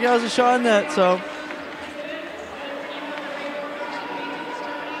 Doesn't count as a shot on net, so.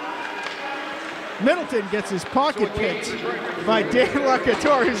 Middleton gets his pocket picked by Dan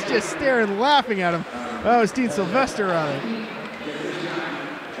Lacouture, who's just staring, laughing at him. That was Dean Sylvester, rather.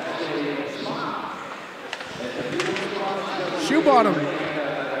 Shoe bottom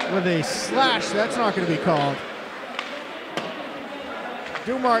with a slash. That's not going to be called.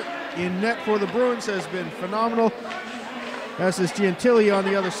 Dumart in net for the Bruins has been phenomenal. As is Giantilli on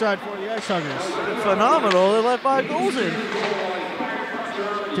the other side for the Ice Huggers. Phenomenal. They let 5 goals in.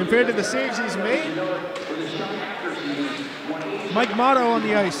 Compared to the saves he's made, Mike Motto on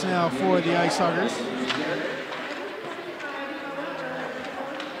the ice now for the Ice Huggers.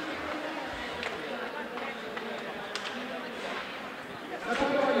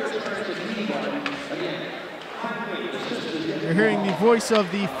 You're hearing the voice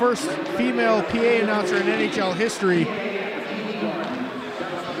of the first female PA announcer in NHL history,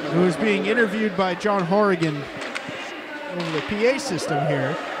 who is being interviewed by John Horrigan over the PA system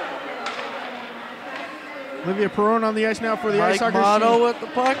here. Olivia Perron on the ice now for the Ice Huggers. Mike Motto with the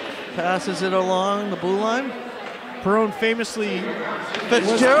puck, passes it along the blue line. Perron famously...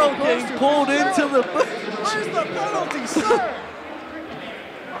 Fitzgerald getting pulled into the... Where's the penalty, sir?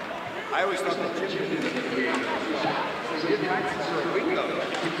 I always thought that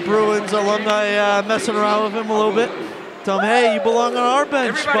Bruins alumni messing around with him a little bit. Tell him, hey, you belong on our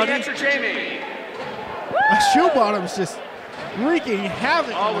bench, buddy. Enter Jamie. Shoe Bottom's just wreaking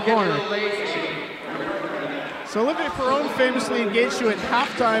havoc in the corner. So Olivia Perron famously engaged you at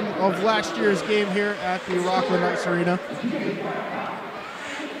halftime of last year's game here at the Rockland Ice Arena.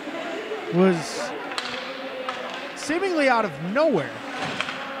 Was seemingly out of nowhere.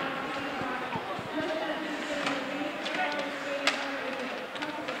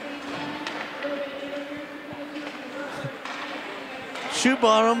 Shoe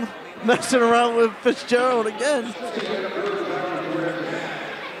Bottom messing around with Fitzgerald again.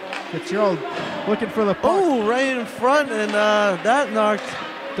 Fitzgerald looking for the puck. Oh, right in front, and that knocked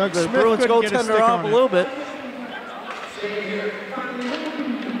Doug the Smith Bruins couldn't get a goaltender stick off on a it. little bit.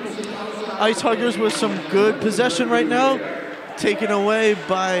 Ice Huggers with some good possession right now, taken away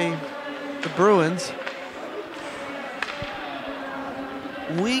by the Bruins.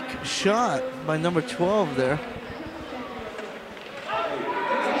 Weak shot by number 12 there.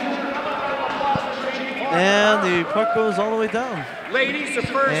 And the puck goes all the way down. Ladies, the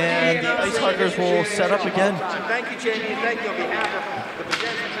first And the Ice Huggers will set up again. Thank you, Jamie, and thank you on behalf of the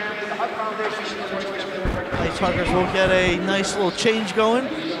President's family, the Hug Foundation. Ice Huggers will get a nice little change going.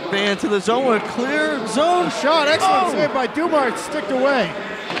 They into the zone with a clear zone Shot, excellent save by Dumars, sticked away.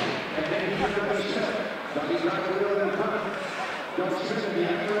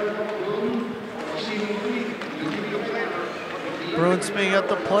 Bruins spinning up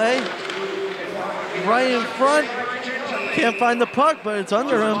the play. Right in front. Can't find the puck, but it's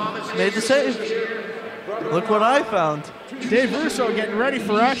under him. Made the save. Look what I found. Dave Russo getting ready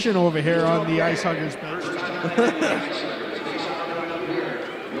for action over here on the Ice Huggers bench.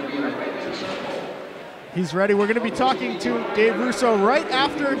 He's ready. We're going to be talking to Dave Russo right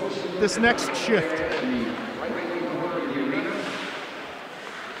after this next shift.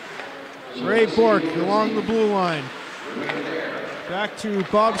 Ray Bork along the blue line. Back to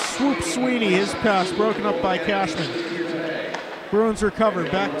Bob Swoop Sweeney. His pass broken up by Cashman. Bruins recover.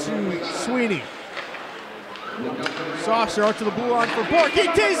 Back to Sweeney. Saucer out to the blue line for Bork. He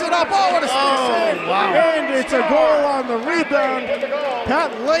tees it up. Oh, what a save! Wow. And it's a goal on the rebound.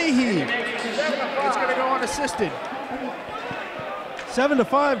 Pat Leahy. It's going to go unassisted.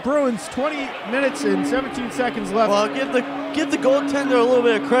 7-5 Bruins. 20 minutes and 17 seconds left. Well, give the goaltender a little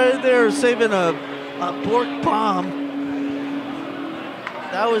bit of credit there, saving a Bork bomb.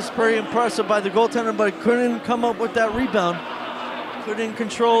 That was pretty impressive by the goaltender, but couldn't come up with that rebound. Couldn't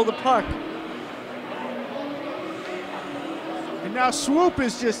control the puck. And now Swoop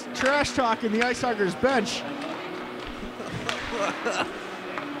is just trash talking the Ice Huggers bench.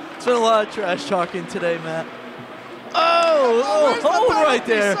 It's been a lot of trash talking today, Matt. Oh, hold right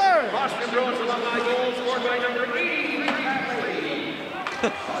there. Boston Bruins alumni goal scored by number 83, Pat Leahy.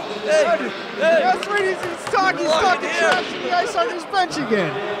 Hey, That's right, he's talking trash to the Ice Huggers bench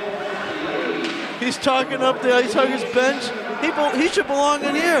again. he's talking up the Ice Huggers bench. He should belong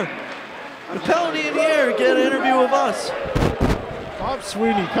in here. The penalty in here, get an interview with us. Bob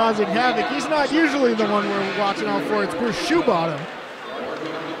Sweeney causing havoc. He's not usually the one we're watching out for. It's Bruce Shoebottom.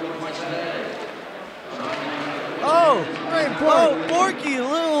 Borky, a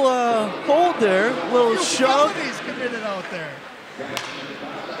little hold there, little shove. He's committed out there.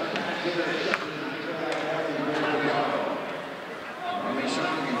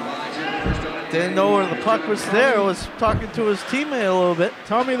 Didn't know where the puck was there. Was talking to his teammate a little bit.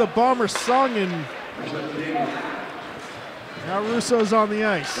 Tommy the Bomber sung, and now Russo's on the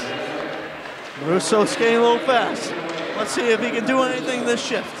ice. Russo skating a little fast. Let's see if he can do anything this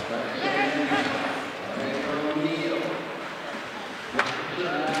shift.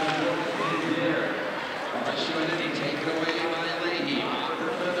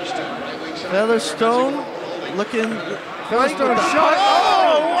 Featherstone looking. Featherstone shot.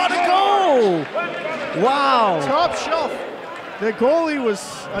 Oh, what a goal! Wow. Top shelf. The goalie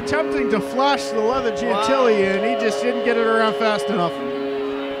was attempting to flash the leather Giantilli, and he just didn't get it around fast enough.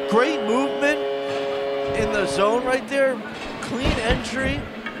 Great movement in the zone right there. Clean entry.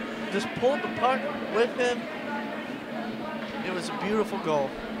 Just pulled the puck with him. It was a beautiful goal.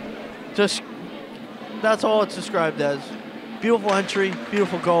 Just, that's all it's described as. Beautiful entry,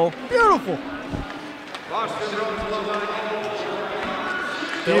 beautiful goal. Beautiful.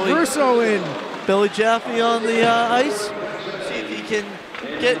 Dave Russo in. Billy Jaffe on the ice. See if he can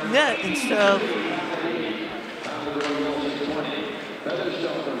get net instead of.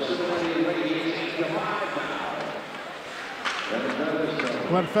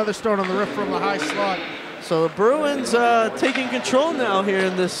 Glenn Featherstone on the rip from the high slot. So the Bruins taking control now here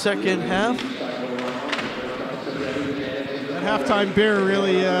in this second half. That halftime beer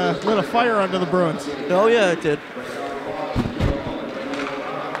really lit a fire under the Bruins. Oh yeah, it did.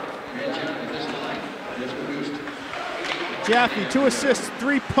 Jaffe, 2 assists,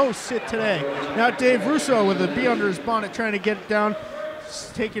 3 posts hit today. Now Dave Russo with a bee under his bonnet trying to get it down. It's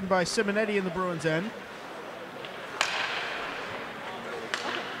taken by Simonetti in the Bruins end.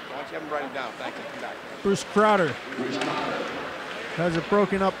 Write it down. Thank you. Come back. Bruce Crowder has it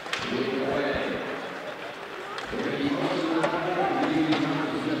broken up.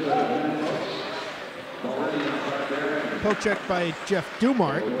 Poke check by Jeff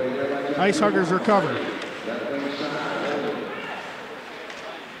Dumart. Ice Huggers recover.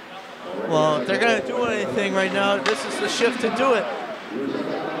 Well, if they're going to do anything right now, this is the shift to do it.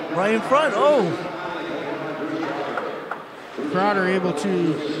 Right in front. Oh. Crowder able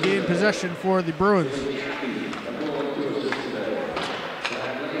to gain possession for the Bruins.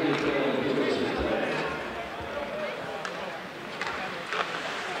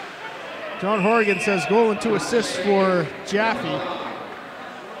 John Horrigan says goal and 2 assists for Jaffe,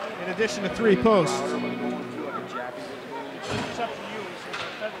 in addition to 3 posts. All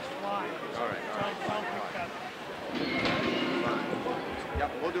right.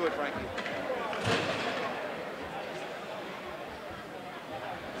 Yep, we'll do it, Frankie.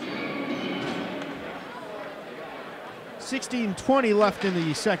 16:20 left in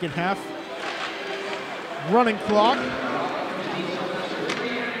the second half. Running clock.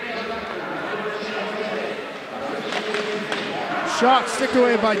 Shot sticked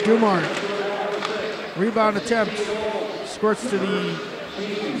away by Dumart. Rebound attempt. Squirts to the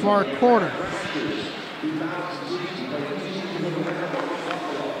far corner.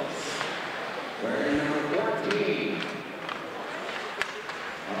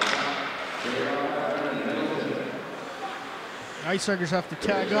 Ice Huggers have to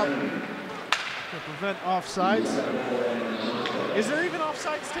tag up to prevent offsides. Is there even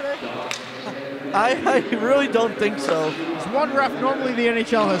offsides today? I really don't think so. There's one ref. Normally the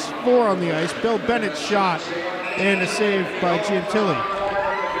NHL has 4 on the ice. Bill Bennett shot and a save by Giantilli.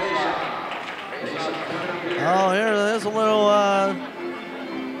 Oh, there's a little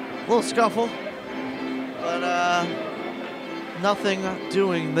scuffle, but nothing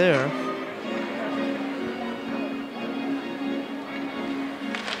doing there.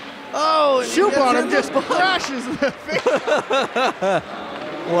 Oh, Shoebottom just crashes in the face.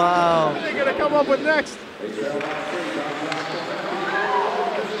 Wow. What are they going to come up with next?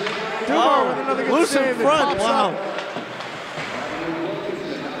 Dumar with another good loose save. in front. Wow.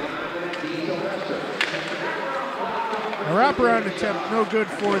 A wraparound attempt, no good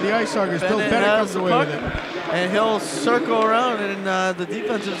for the Ice Huggers. Bill Bennett comes away with it. And he'll circle around in the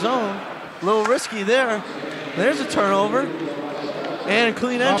defensive zone. A little risky there. There's a turnover. And a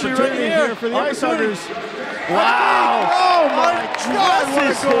clean entry right here for the Ice Huggers. Wow! Oh my God!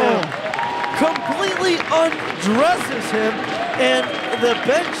 Undresses him. Completely undresses him, and the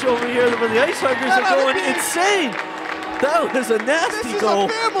bench over here for the Ice Huggers are going insane. That was a nasty goal.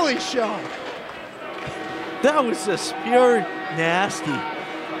 This is a family show. That was just pure nasty.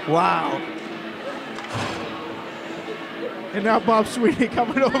 Wow. And now Bob Sweeney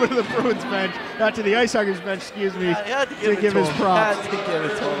coming over to the Bruins bench, not to the Ice Huggers bench, excuse me, to give his props. Had to give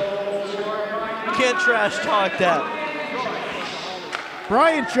it to him. You can't trash talk that.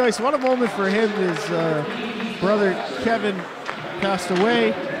 Brian Joyce, what a moment for him. His brother Kevin passed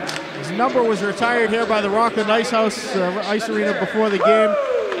away. His number was retired here by the Rockland Ice Arena before the game,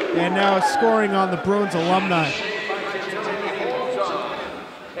 and now scoring on the Bruins Alumni.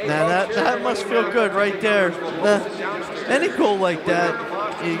 Now that must feel good right there. Any goal like that,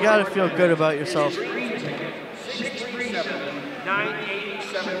 you got to feel good about yourself.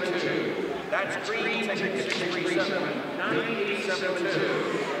 9872. That's green ticket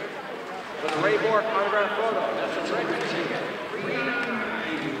 637-9872. With a Ray Bork autograph photo. That's a record ticket.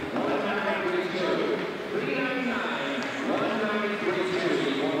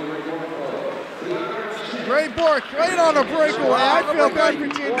 Ray Bork right on a breakaway. I feel bad for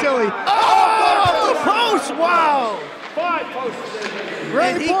Giantilli. Oh, the post! Wow! 5 posts.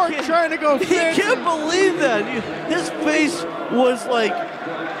 Ray Bork trying to go He fancy. can't believe that. His face was like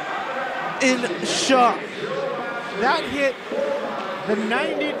in shock. That hit the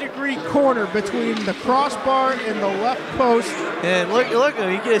 90-degree corner between the crossbar and the left post. And look,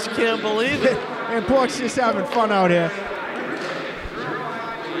 he just can't believe it. And Bork's just having fun out here.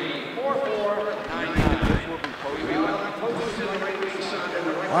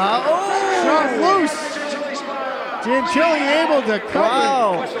 Wow. Oh. Shot loose. Gentili able to cover.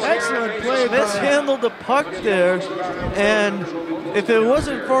 Wow. Excellent play. Mishandled the puck there. And if it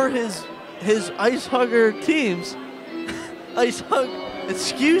wasn't for his ice hugger teams,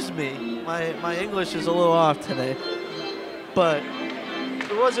 excuse me, my English is a little off today. But if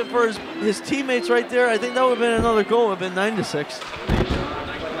it wasn't for his teammates right there, I think that would have been another goal. It would have been 9-6.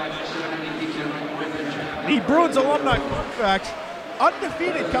 The Bruins alumni, fun fact,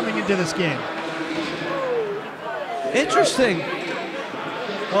 undefeated coming into this game. Interesting.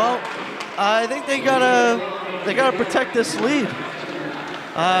 Well, I think they gotta protect this lead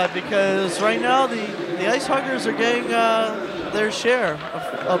because right now the Ice Huggers are getting their share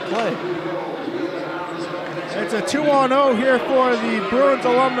of play. It's a 2-on-0 here for the Bruins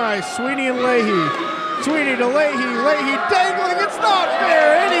alumni, Sweeney and Leahy. Sweeney to Leahy, Leahy dangling, it's not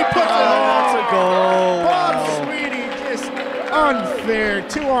fair, and he puts it home. That's a goal. Bob Sweeney, just unfair.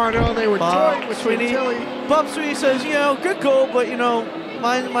 2-on-0, they were toying with Sweeney. Gentili. Bob Sweeney says, you know, good goal, but you know,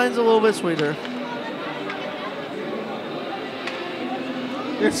 mine's a little bit sweeter.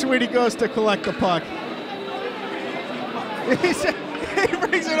 And Sweeney goes to collect the puck. He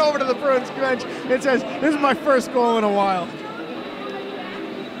brings it over to the Bruins bench and says, this is my first goal in a while.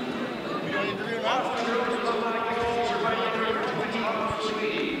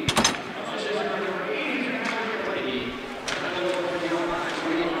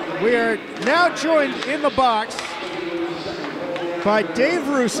 We are now joined in the box by Dave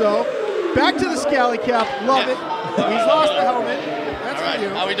Russo. Back to the Scally Cap, love it. He's lost the helmet. That's all right, for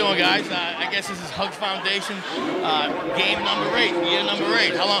you. how we doing, guys? I guess this is Hug Foundation, game number 8, year number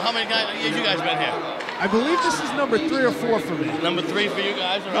 8. How many years you guys been here? I believe this is number 3 or 4 for me. Number 3 for you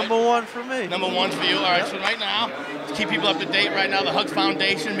guys, all right? Number 1 for me. Number 1 for you, all right. So right now, to keep people up to date right now, the Hug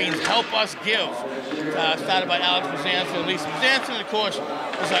Foundation means Help Us Give. Started by Alex Pazanson and Lisa Pazanson, of course,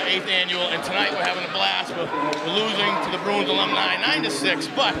 this is our 8th annual, and tonight we're having a blast. We're losing to the Bruins alumni 9-6,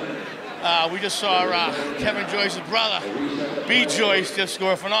 but we just saw Kevin Joyce's brother, B. Joyce, just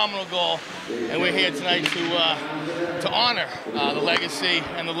score a phenomenal goal, and we're here tonight to honor the legacy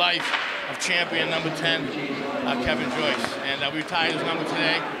and the life of champion number 10, Kevin Joyce. And we retired his number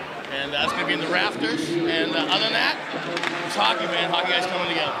today, and that's going to be in the rafters. And other than that, it's hockey, man. Hockey guys coming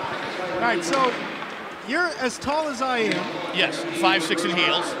together. All right, so you're as tall as I am. Yes, 5'6" in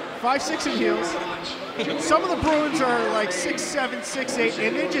heels. 5'6" in heels. Some of the Bruins are like 6'7", 6'8",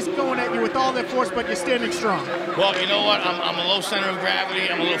 and they're just going at you with all their force, but you're standing strong. Well, you know what? I'm a low center of gravity.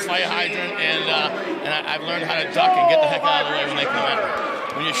 I'm a little fire hydrant, and I've learned how to duck and get the heck out of the way when they come at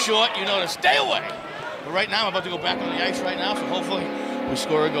me. When you're short, you know to stay away. But right now, I'm about to go back on the ice right now, so hopefully we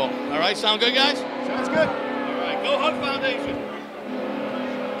score a goal. All right, sound good, guys? Sounds good. All right, go Hug Foundation.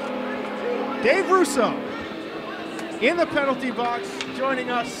 Dave Russo in the penalty box, joining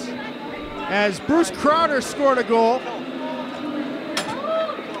us as Bruce Crowder scored a goal.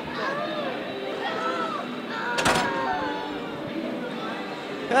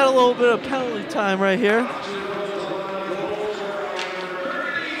 Got a little bit of penalty time right here.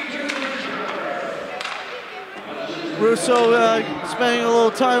 Russo spending a little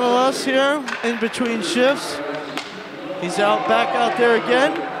time with us here in between shifts. He's back out there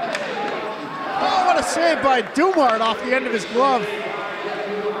again. Oh, what a save by Dumart off the end of his glove.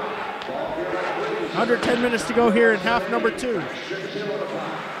 Under 10 minutes to go here in half number 2.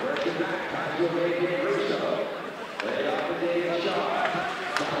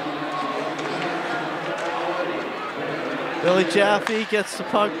 Billy Jaffe gets the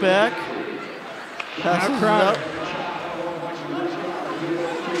puck back. Passes it up.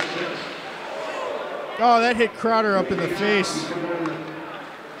 Oh, that hit Crowder up in the face.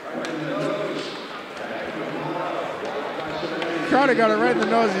 Crowder got it right in the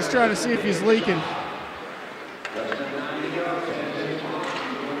nose. He's trying to see if he's leaking.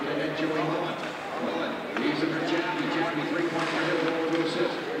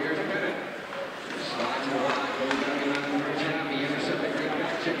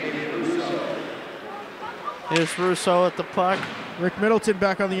 Here's Russo at the puck. Rick Middleton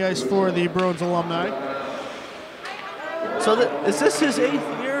back on the ice for the Bruins alumni. So is this his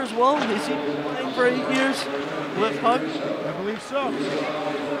 8th year as well? Is he playing for 8 years with Hug? I believe so.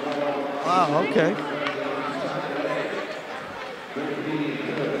 Wow, okay.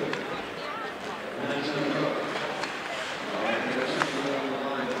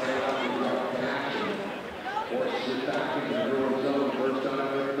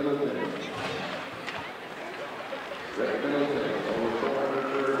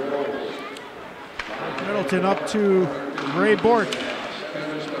 Hamilton up to Ray Bork.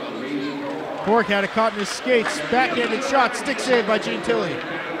 Bork had it caught in his skates. Backhanded shot, stick save by Gene Tilley. Made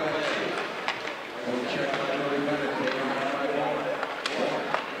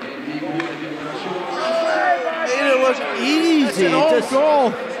it look easy. That's an old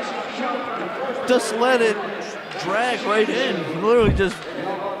goal. Just let it drag right in. Literally just.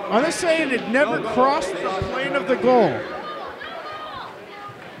 Are they saying it never crossed the plane of the goal?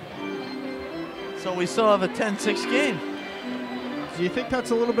 So we still have a 10-6 game. Do you think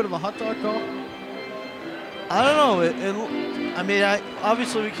that's a little bit of a hot dog call? I don't know. I mean,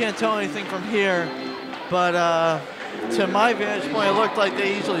 obviously we can't tell anything from here, but to my vantage point, it looked like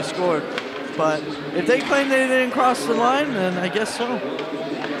they easily scored. But if they claim they didn't cross the line, then I guess so.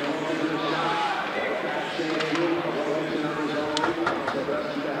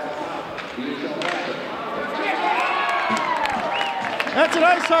 That's an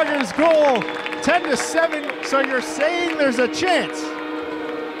Ice Huggers goal, 10-7, so you're saying there's a chance.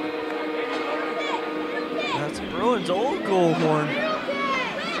 That's Bruins' old goal horn.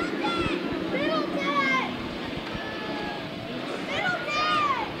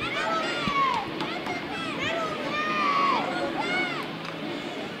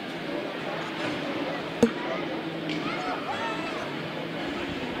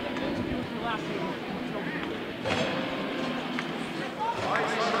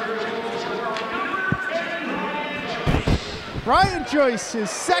 Brian Joyce, his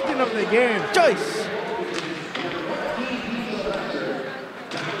second of the game. Joyce!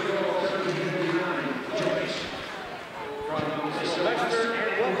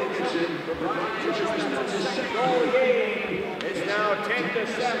 It's now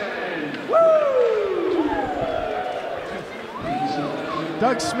 10-7.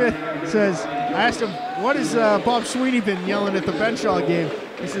 Doug Smith says, I asked him, what has Bob Sweeney been yelling at the bench all game?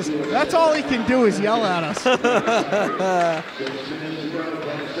 He says, that's all he can do is yell at us.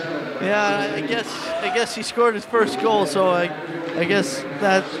 Yeah, I guess he scored his first goal, so I guess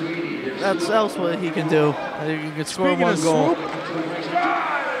that's else what he can do. He can score one goal. Swoop,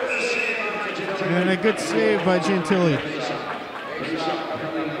 and a good save by Gentili.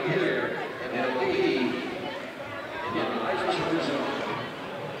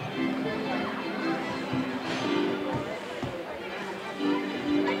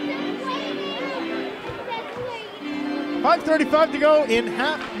 .5:35 to go in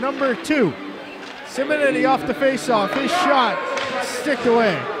half number 2. Simonetti off the faceoff. His shot sticked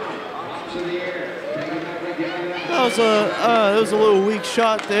away. That was a little weak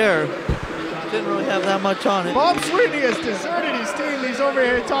shot there. Didn't really have that much on it. Bob Sweeney has deserted his team. He's over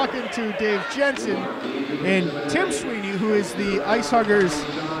here talking to Dave Jensen and Tim Sweeney, who is the Ice Huggers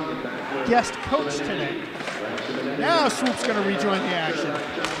guest coach today. Now Swoop's going to rejoin the action.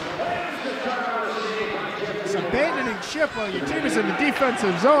 It's abandoning ship while your team is in the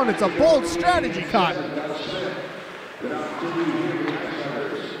defensive zone. It's a bold strategy, Cotton.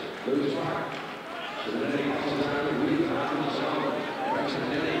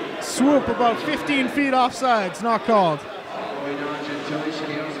 Swoop about 15 feet offsides, not called.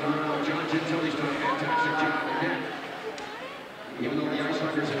 Even though the Ice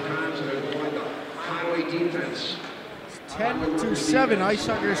Huggers at times have employed the highway defense. 10-7, Ice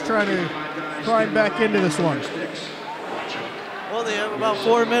Huggers trying to climb back into this one. Well, they have about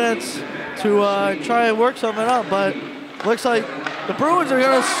 4 minutes to try and work something out, but looks like the Bruins are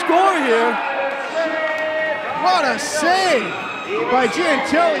going to score here. What a save by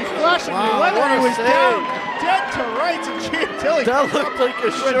Gentili, flashing the weather. He was down dead to rights, and Gentili. That looked like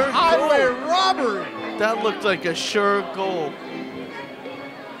a sure highway goal. Robbery. That looked like a sure goal.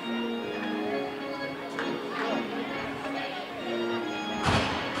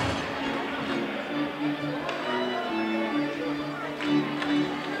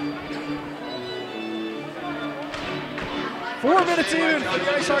 Four minutes even for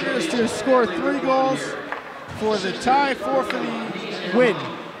the Ice Huggers to score 3 goals for the tie, 4 for the win.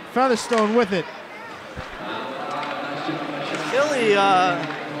 Featherstone with it. Gentili,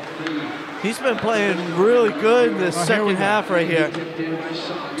 he's been playing really good this second half right here.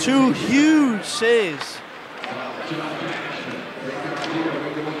 2 huge saves.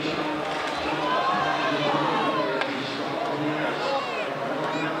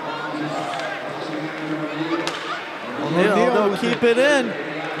 They'll keep it in.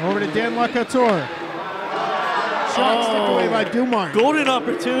 Over to Dan LaCouture. Shot stick away by Dumont. Golden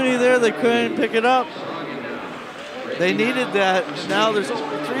opportunity there. They couldn't pick it up. They needed that. Now there's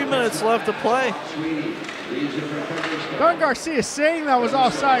 3 minutes left to play. Don Garcia saying that was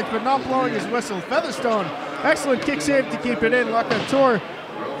offside, but not blowing his whistle. Featherstone, excellent kick save to keep it in. LaCouture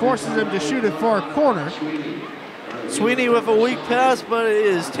forces him to shoot it far corner. Sweeney with a weak pass, but it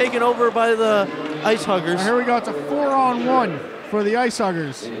is taken over by the Ice Huggers. Here we go. It's a 4-on-1 for the Ice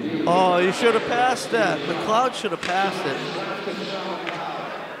Huggers. Oh, you should have passed that. McLeod should have passed it.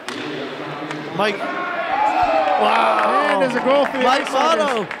 Mike. Wow. And there's a goal for the Mike Ice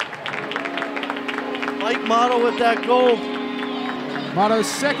Huggers. Motto. Mike Motto with that goal. Motto's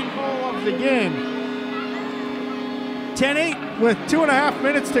second goal of the game. 10-8 with 2.5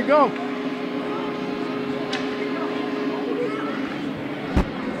 minutes to go.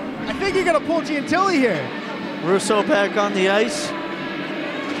 I think you're gonna pull Giantilli here. Russo back on the ice.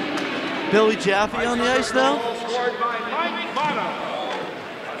 Billy Jaffe on the ice now. Scored by Mike Motto.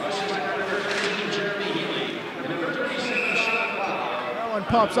 That one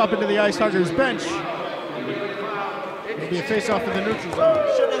pops up into the Ice Huggers bench. It'll be a face-off in the neutral zone.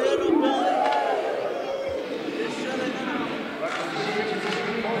 Should have hit him, Billy.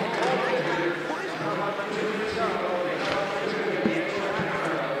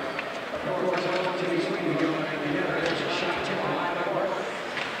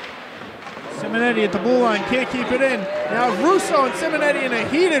 Simonetti at the blue line, can't keep it in. Now Russo and Simonetti in a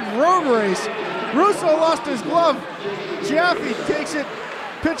heated road race. Russo lost his glove. Jaffe takes it,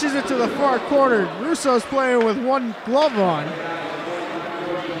 pitches it to the far corner. Russo's playing with one glove on,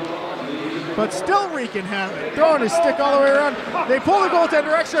 but still wreaking havoc. Throwing his stick all the way around. They pull the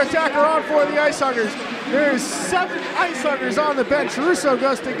goaltender, extra attacker on for the Ice Huggers. There's 7 Ice Huggers on the bench. Russo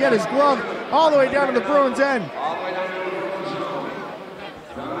goes to get his glove all the way down to the Bruins end.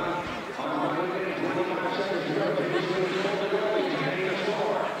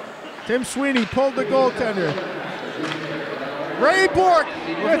 Tim Sweeney pulled the goaltender. Ray Bork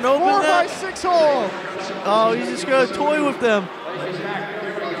with 4x6 hole. Oh, he's just going to toy with them.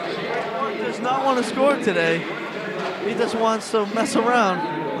 He does not want to score today. He just wants to mess around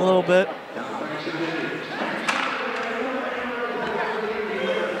a little bit.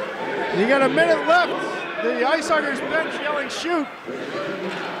 You got a minute left. The Ice Huggers bench yelling shoot.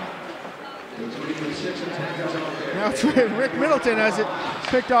 Now it's Rick Middleton has it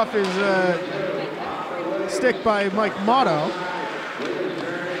picked off his stick by Mike Motto.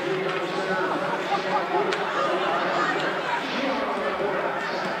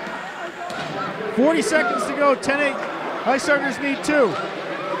 .40 seconds to go, 10-8. Ice Huggers need 2.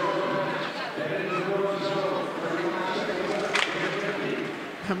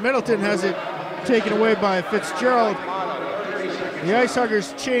 Middleton has it taken away by Fitzgerald. The Ice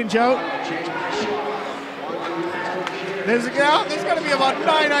Huggers change out. There's going to be about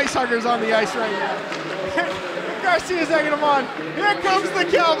 9 Ice Huggers on the ice right now. Garcia's egging them on. Here comes the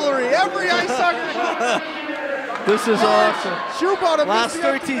cavalry. Every Ice Hugger. This is awesome. Shoe bottom. Last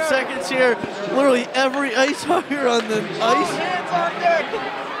 13 seconds here. Literally every Ice Hugger on the ice. Hands on deck.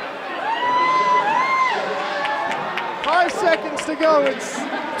 5 seconds to go. It's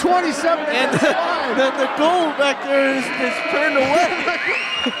 27 and then the goal back there is turned away.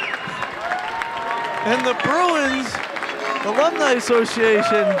 And the Bruins Alumni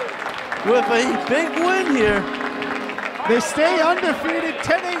Association with a big win here. They stay undefeated,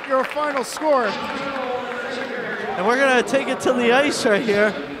 10-8 your final score. And we're gonna take it to the ice right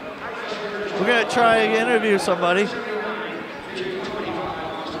here. We're gonna try and interview somebody.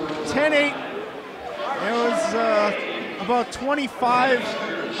 10-8. It was about 25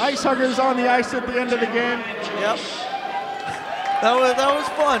 Ice Huggers on the ice at the end of the game. Yep. That was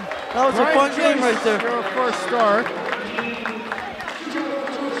fun. That was a fun game right there. Your first star.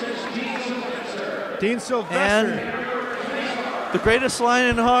 Dean Sylvester. And the greatest line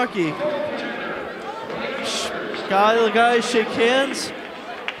in hockey. The guys shake hands.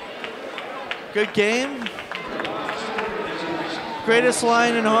 Good game. Greatest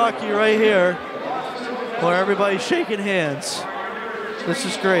line in hockey right here, where everybody's shaking hands. This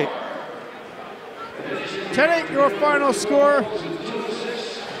is great. 10-8 your final score.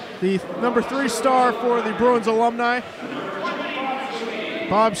 The number 3 star for the Bruins Alumni,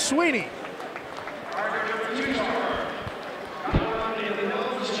 Bob Sweeney.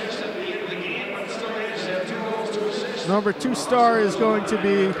 Number 2 star is going to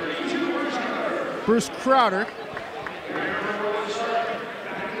be Bruce Crowder.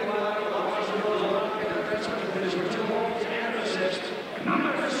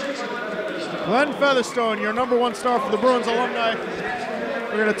 Glenn Featherstone, your number 1 star for the Bruins Alumni.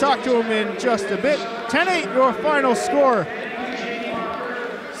 We're going to talk to him in just a bit. 10-8 your final score.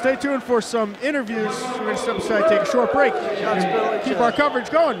 Stay tuned for some interviews. We're going to step aside, take a short break, and keep our coverage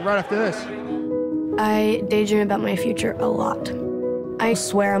going right after this. I daydream about my future a lot. I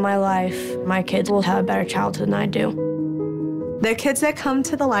swear on my life, my kids will have a better childhood than I do. The kids that come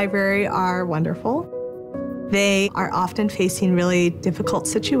to the library are wonderful. They are often facing really difficult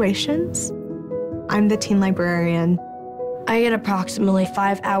situations. I'm the teen librarian. I get approximately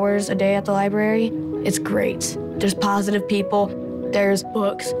 5 hours a day at the library. It's great. There's positive people, there's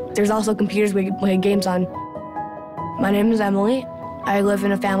books, there's also computers we can play games on. My name is Emily. I live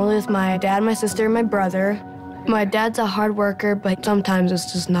in a family with my dad, my sister, and my brother. My dad's a hard worker, but sometimes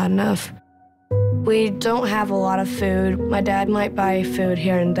it's just not enough. We don't have a lot of food. My dad might buy food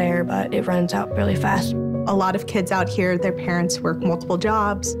here and there, but it runs out really fast. A lot of kids out here, their parents work multiple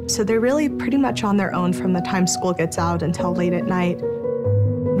jobs, so they're really pretty much on their own from the time school gets out until late at night.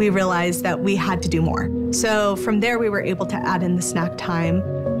 We realized that we had to do more. So from there, we were able to add in the snack time.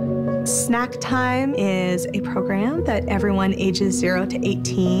 Snack time is a program that everyone ages 0 to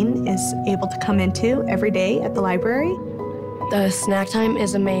 18 is able to come into every day at the library. The snack time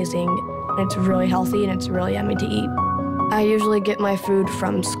is amazing. It's really healthy and it's really yummy to eat. I usually get my food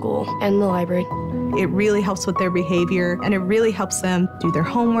from school and the library. It really helps with their behavior and it really helps them do their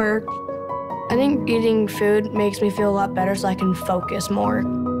homework. I think eating food makes me feel a lot better so I can focus more.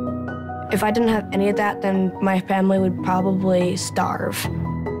 If I didn't have any of that, then my family would probably starve.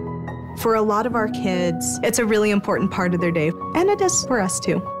 For a lot of our kids, it's a really important part of their day, and it is for us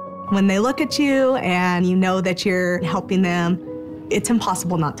too. When they look at you and you know that you're helping them, it's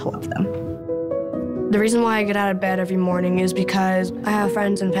impossible not to love them. The reason why I get out of bed every morning is because I have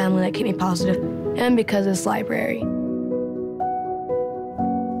friends and family that keep me positive, and because of this library.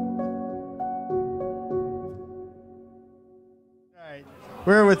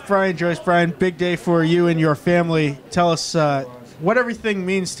 We're with Brian Joyce. Brian, big day for you and your family. Tell us what everything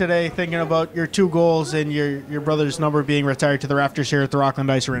means today, thinking about your 2 goals and your brother's number being retired to the rafters here at the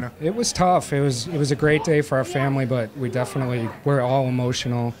Rockland Ice Arena. It was tough. It was a great day for our family, but we're all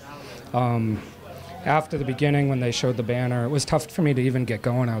emotional. After the beginning, when they showed the banner, it was tough for me to even get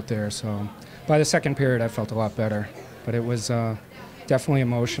going out there. So by the second period, I felt a lot better. But it was definitely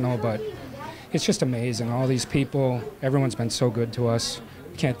emotional, but it's just amazing. All these people, everyone's been so good to us.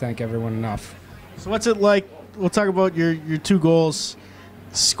 We can't thank everyone enough. So what's it like? We'll talk about your 2 goals,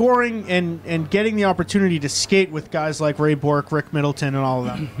 scoring and getting the opportunity to skate with guys like Ray Bork, Rick Middleton, and all of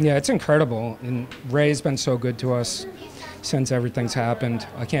them. Yeah, it's incredible. And Ray's been so good to us since everything's happened.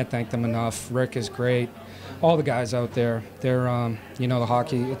 I can't thank them enough. Rick is great. All the guys out there, they're,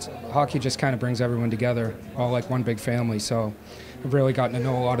 the hockey just kind of brings everyone together, all like one big family. So I've really gotten to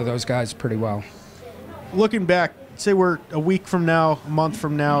know a lot of those guys pretty well. Looking back, say we're a week from now, a month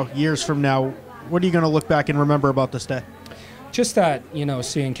from now, years from now, what are you going to look back and remember about this day? Just that,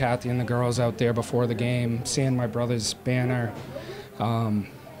 seeing Kathy and the girls out there before the game, seeing my brother's banner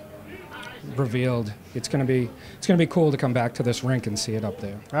revealed. It's gonna be cool to come back to this rink and see it up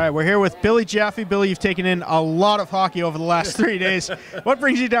there. All right, we're here with Billy Jaffe. Billy, you've taken in a lot of hockey over the last 3 days. What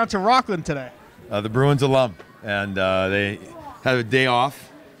brings you down to Rockland today? The Bruins alum, and they had a day off.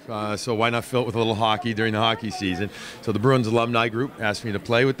 So why not fill it with a little hockey during the hockey season? So the Bruins Alumni group asked me to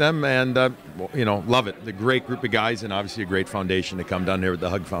play with them, and love it. The great group of guys, and obviously a great foundation to come down here with the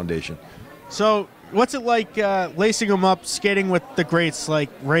Hug Foundation. So what's it like lacing them up, skating with the greats like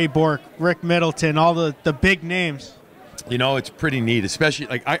Ray Bork, Rick Middleton, all the big names? It's pretty neat, especially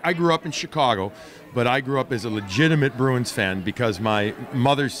like I grew up in Chicago, but I grew up as a legitimate Bruins fan because my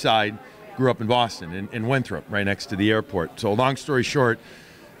mother's side grew up in Boston, in Winthrop, right next to the airport. So long story short,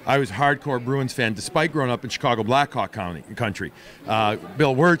 I was a hardcore Bruins fan despite growing up in Chicago Blackhawk country.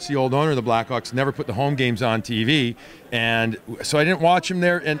 Bill Wirtz, the old owner of the Blackhawks, never put the home games on TV, and so I didn't watch them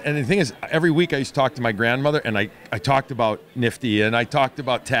there. And the thing is, every week I used to talk to my grandmother, and I talked about Nifty, and I talked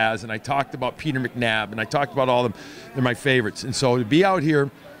about Taz, and I talked about Peter McNabb, and I talked about all of them. They're my favorites. And so to be out here,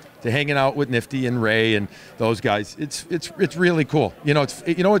 to hanging out with Nifty and Ray and those guys, it's really cool.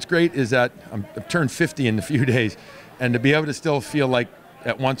 What's great is that I've turned 50 in a few days, and to be able to still feel like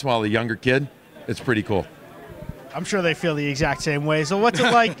at once in a while a younger kid, it's pretty cool. I'm sure they feel the exact same way. So what's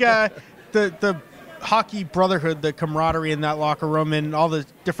it like, the hockey brotherhood, the camaraderie in that locker room, and all the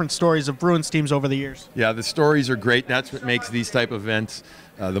different stories of Bruins teams over the years? Yeah, the stories are great. That's what makes these type of events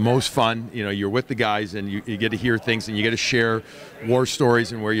the most fun. You're with the guys, and you get to hear things, and you get to share war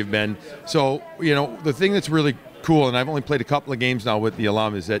stories and where you've been. So, the thing that's really cool, and I've only played a couple of games now with the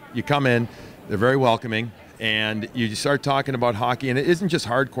alum, is that you come in, they're very welcoming, and you start talking about hockey, and it isn't just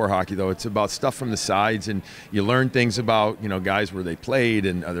hardcore hockey, though. It's about stuff from the sides, and you learn things about, guys where they played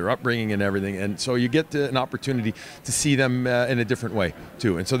and their upbringing and everything. And so you get an opportunity to see them in a different way,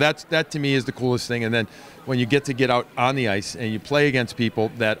 too. And so that to me is the coolest thing. And then when you get out on the ice and you play against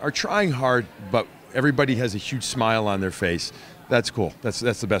people that are trying hard, but everybody has a huge smile on their face, that's cool. That's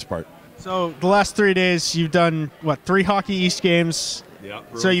the best part. So the last 3 days, you've done, what, 3 Hockey East games? Yeah.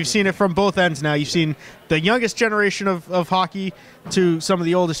 So you've seen it from both ends now. You've seen the youngest generation of hockey to some of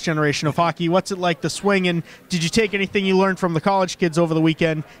the oldest generation of hockey. What's it like, the swing, and did you take anything you learned from the college kids over the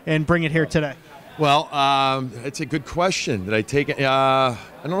weekend and bring it here today? Well, it's a good question. Did I take it? I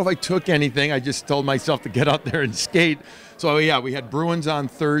don't know if I took anything. I just told myself to get out there and skate. So, yeah, we had Bruins on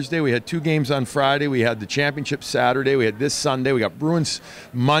Thursday. We had 2 games on Friday. We had the championship Saturday. We had this Sunday. We got Bruins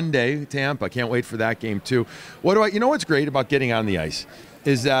Monday, Tampa. Can't wait for that game, too. You know what's great about getting on the ice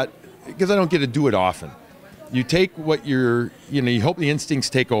is that, because I don't get to do it often, you take what you hope the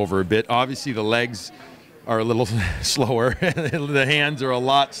instincts take over a bit. Obviously, the legs are a little slower. The hands are a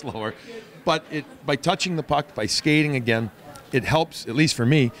lot slower. But by touching the puck, by skating again, it helps, at least for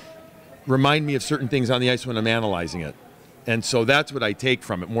me, remind me of certain things on the ice when I'm analyzing it. And so that's what I take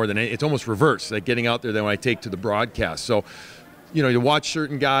from it more than anything. It's almost reverse, like getting out there than when I take to the broadcast. So, you watch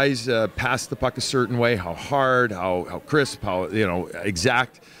certain guys pass the puck a certain way, how hard, how crisp, how,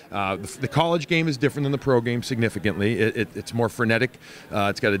 exact. The college game is different than the pro game significantly. It's more frenetic.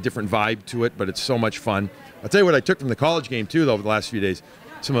 It's got a different vibe to it, but it's so much fun. I'll tell you what I took from the college game, too, though, over the last few days.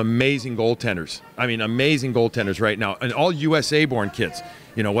 Some amazing goaltenders. I mean, amazing goaltenders right now. And all USA-born kids.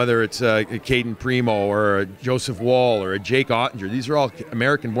 Whether it's a Caden Primo or a Joseph Wall or a Jake Ottinger. These are all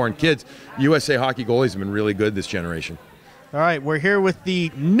American-born kids. USA hockey goalies have been really good this generation. All right, we're here with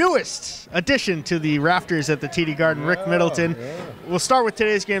the newest addition to the rafters at the TD Garden, Rick Middleton. Yeah. We'll start with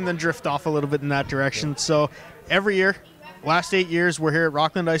today's game, then drift off a little bit in that direction. So every year, last 8 years, we're here at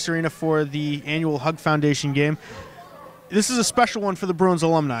Rockland Ice Arena for the annual Hug Foundation game. This is a special one for the Bruins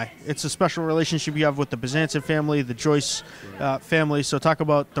alumni. It's a special relationship you have with the Bezanson family, the Joyce family. So talk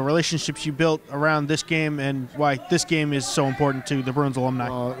about the relationships you built around this game and why this game is so important to the Bruins alumni.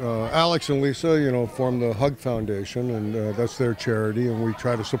 Alex and Lisa, formed the Hug Foundation, and that's their charity, and we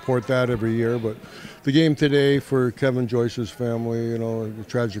try to support that every year. But the game today for Kevin Joyce's family,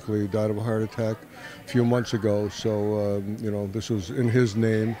 tragically died of a heart attack a few months ago. So, this was in his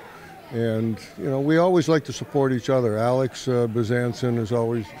name. And, we always like to support each other. Alex Bezanson has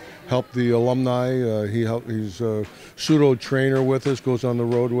always helped the alumni. He's a pseudo trainer with us, goes on the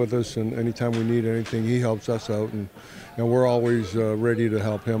road with us, and anytime we need anything, he helps us out. And we're always ready to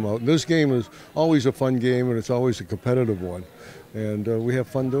help him out. This game is always a fun game, and it's always a competitive one. And we have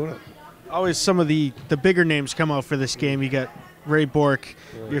fun doing it. Always some of the bigger names come out for this game. You got Ray Bourque,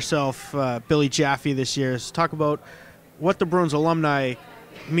 yourself, Billy Jaffe this year. So talk about what the Bruins alumni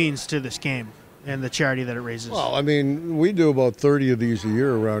means to this game and the charity that it raises. Well, I mean, we do about 30 of these a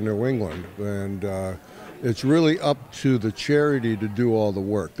year around New England, and it's really up to the charity to do all the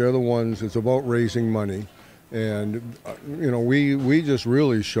work. They're the ones, it's about raising money, and we just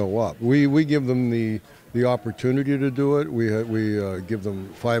really show up. We give them the opportunity to do it. We give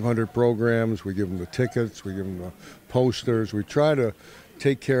them 500 programs, we give them the tickets, we give them the posters. We try to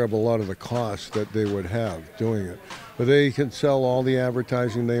take care of a lot of the costs that they would have doing it. But they can sell all the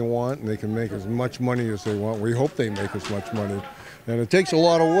advertising they want, and they can make as much money as they want. We hope they make as much money. And it takes a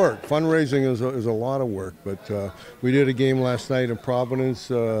lot of work. Fundraising is a lot of work. But we did a game last night in Providence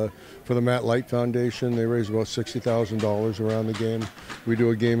for the Matt Light Foundation. They raised about $60,000 around the game. We do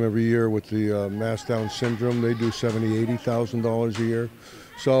a game every year with the Mass Down Syndrome. They do $70,000, $80,000 a year.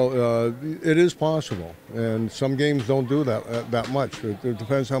 So it is possible, and some games don't do that much. It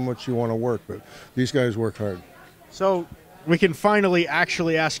depends how much you want to work, but these guys work hard. So we can finally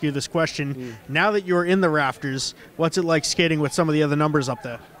actually ask you this question. Now that you're in the rafters, what's it like skating with some of the other numbers up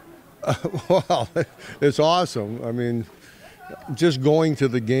there? Well, it's awesome. I mean, just going to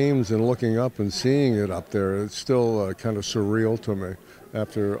the games and looking up and seeing it up there, it's still kind of surreal to me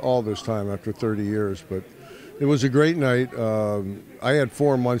after all this time, after 30 years. But it was a great night. I had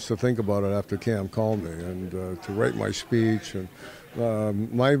 4 months to think about it after Cam called me and to write my speech. And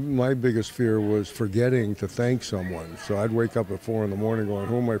my biggest fear was forgetting to thank someone. So I'd wake up at 4 in the morning going,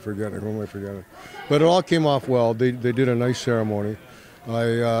 who am I forgetting, who am I forgetting? But it all came off well. They did a nice ceremony.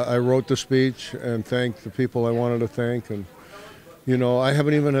 I wrote the speech and thanked the people I wanted to thank. And I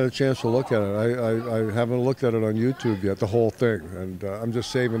haven't even had a chance to look at it. I haven't looked at it on YouTube yet, the whole thing, and I'm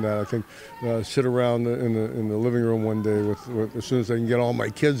just saving that. I think sit around in the living room one day with as soon as I can get all my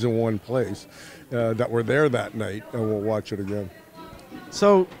kids in one place that were there that night, and we'll watch it again.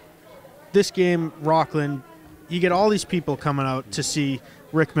 So, this game, Rockland, you get all these people coming out to see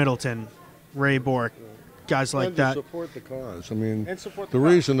Rick Middleton, Ray Bourque, guys like that. And support the cause. I mean, the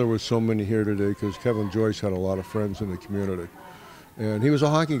reason there was so many here today because Kevin Joyce had a lot of friends in the community. And he was a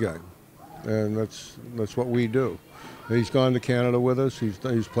hockey guy, and that's what we do. He's gone to Canada with us. He's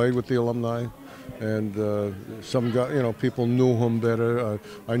played with the alumni, and some guy, people knew him better.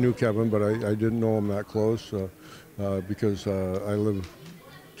 I knew Kevin, but I didn't know him that close because I live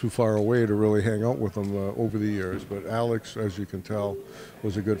too far away to really hang out with him over the years. But Alex, as you can tell,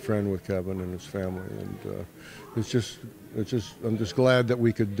 was a good friend with Kevin and his family, and I'm just glad that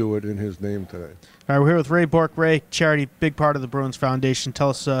we could do it in his name today. All right, we're here with Ray Bork. Ray, charity, big part of the Bruins Foundation. Tell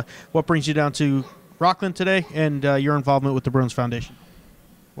us what brings you down to Rockland today and your involvement with the Bruins Foundation.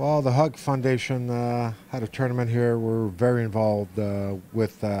 Well, the Hug Foundation had a tournament here. We're very involved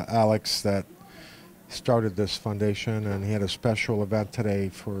with Alex that started this foundation, and he had a special event today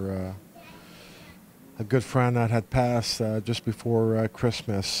for a good friend that had passed just before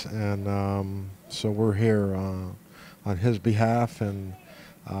Christmas, and so we're here on his behalf and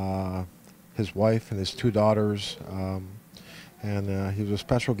his wife and his 2 daughters, and he was a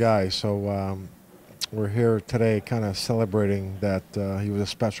special guy, so we're here today kind of celebrating that he was a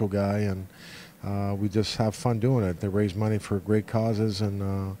special guy, and we just have fun doing it. They raise money for great causes,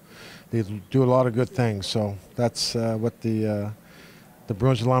 and they do a lot of good things. So that's what the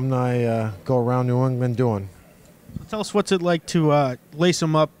Bruins Alumni go around New England doing. Tell us what's it like to lace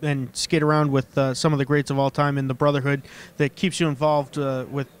them up and skate around with some of the greats of all time in the brotherhood that keeps you involved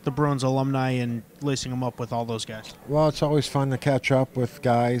with the Bruins Alumni and lacing them up with all those guys. Well, it's always fun to catch up with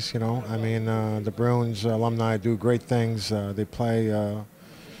guys, I mean, the Bruins Alumni do great things. They play,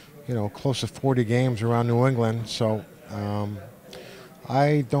 close to 40 games around New England, so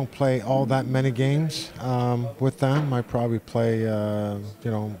I don't play all that many games with them. I probably play, a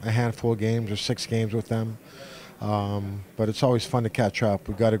handful of games or 6 games with them. But it's always fun to catch up.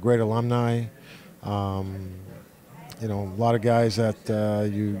 We've got a great alumni. A lot of guys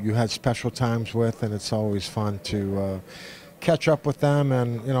that you had special times with, and it's always fun to catch up with them.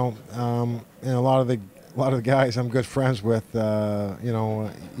 And and a lot of the guys I'm good friends with,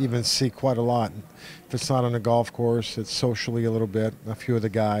 even see quite a lot. If it's not on a golf course, it's socially a little bit. A few of the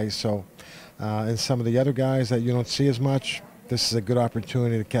guys. So, and some of the other guys that you don't see as much, this is a good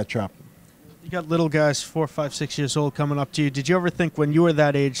opportunity to catch up. You got little guys, 4, 5, 6 years old, coming up to you. Did you ever think when you were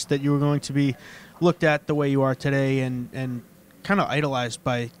that age that you were going to be looked at the way you are today and kind of idolized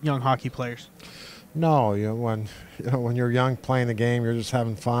by young hockey players? No, when you're young playing the game, you're just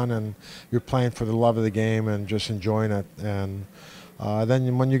having fun and you're playing for the love of the game and just enjoying it. And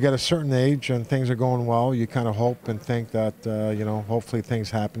then when you get a certain age and things are going well, you kind of hope and think that hopefully things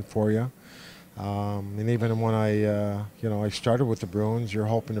happen for you. And even when I started with the Bruins, you're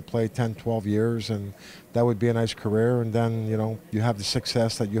hoping to play 10, 12 years, and that would be a nice career. And then, you have the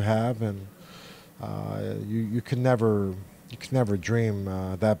success that you have, and you can never dream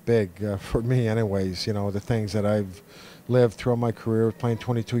that big for me, anyways. The things that I've lived throughout my career, playing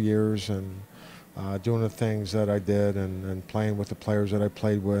 22 years, and doing the things that I did, and playing with the players that I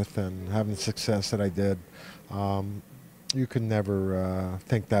played with, and having the success that I did. You can never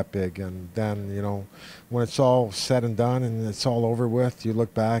think that big. And then, when it's all said and done and it's all over with, you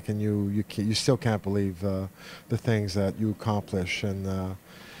look back and you still can't believe the things that you accomplish. And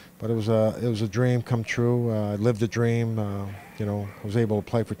but it was a dream come true. I lived a dream. I was able to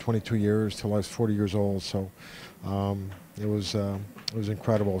play for 22 years till I was 40 years old. So it was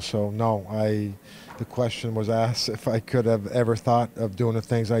incredible. So no, the question was asked if I could have ever thought of doing the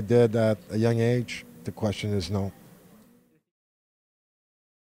things I did at a young age. The question is no.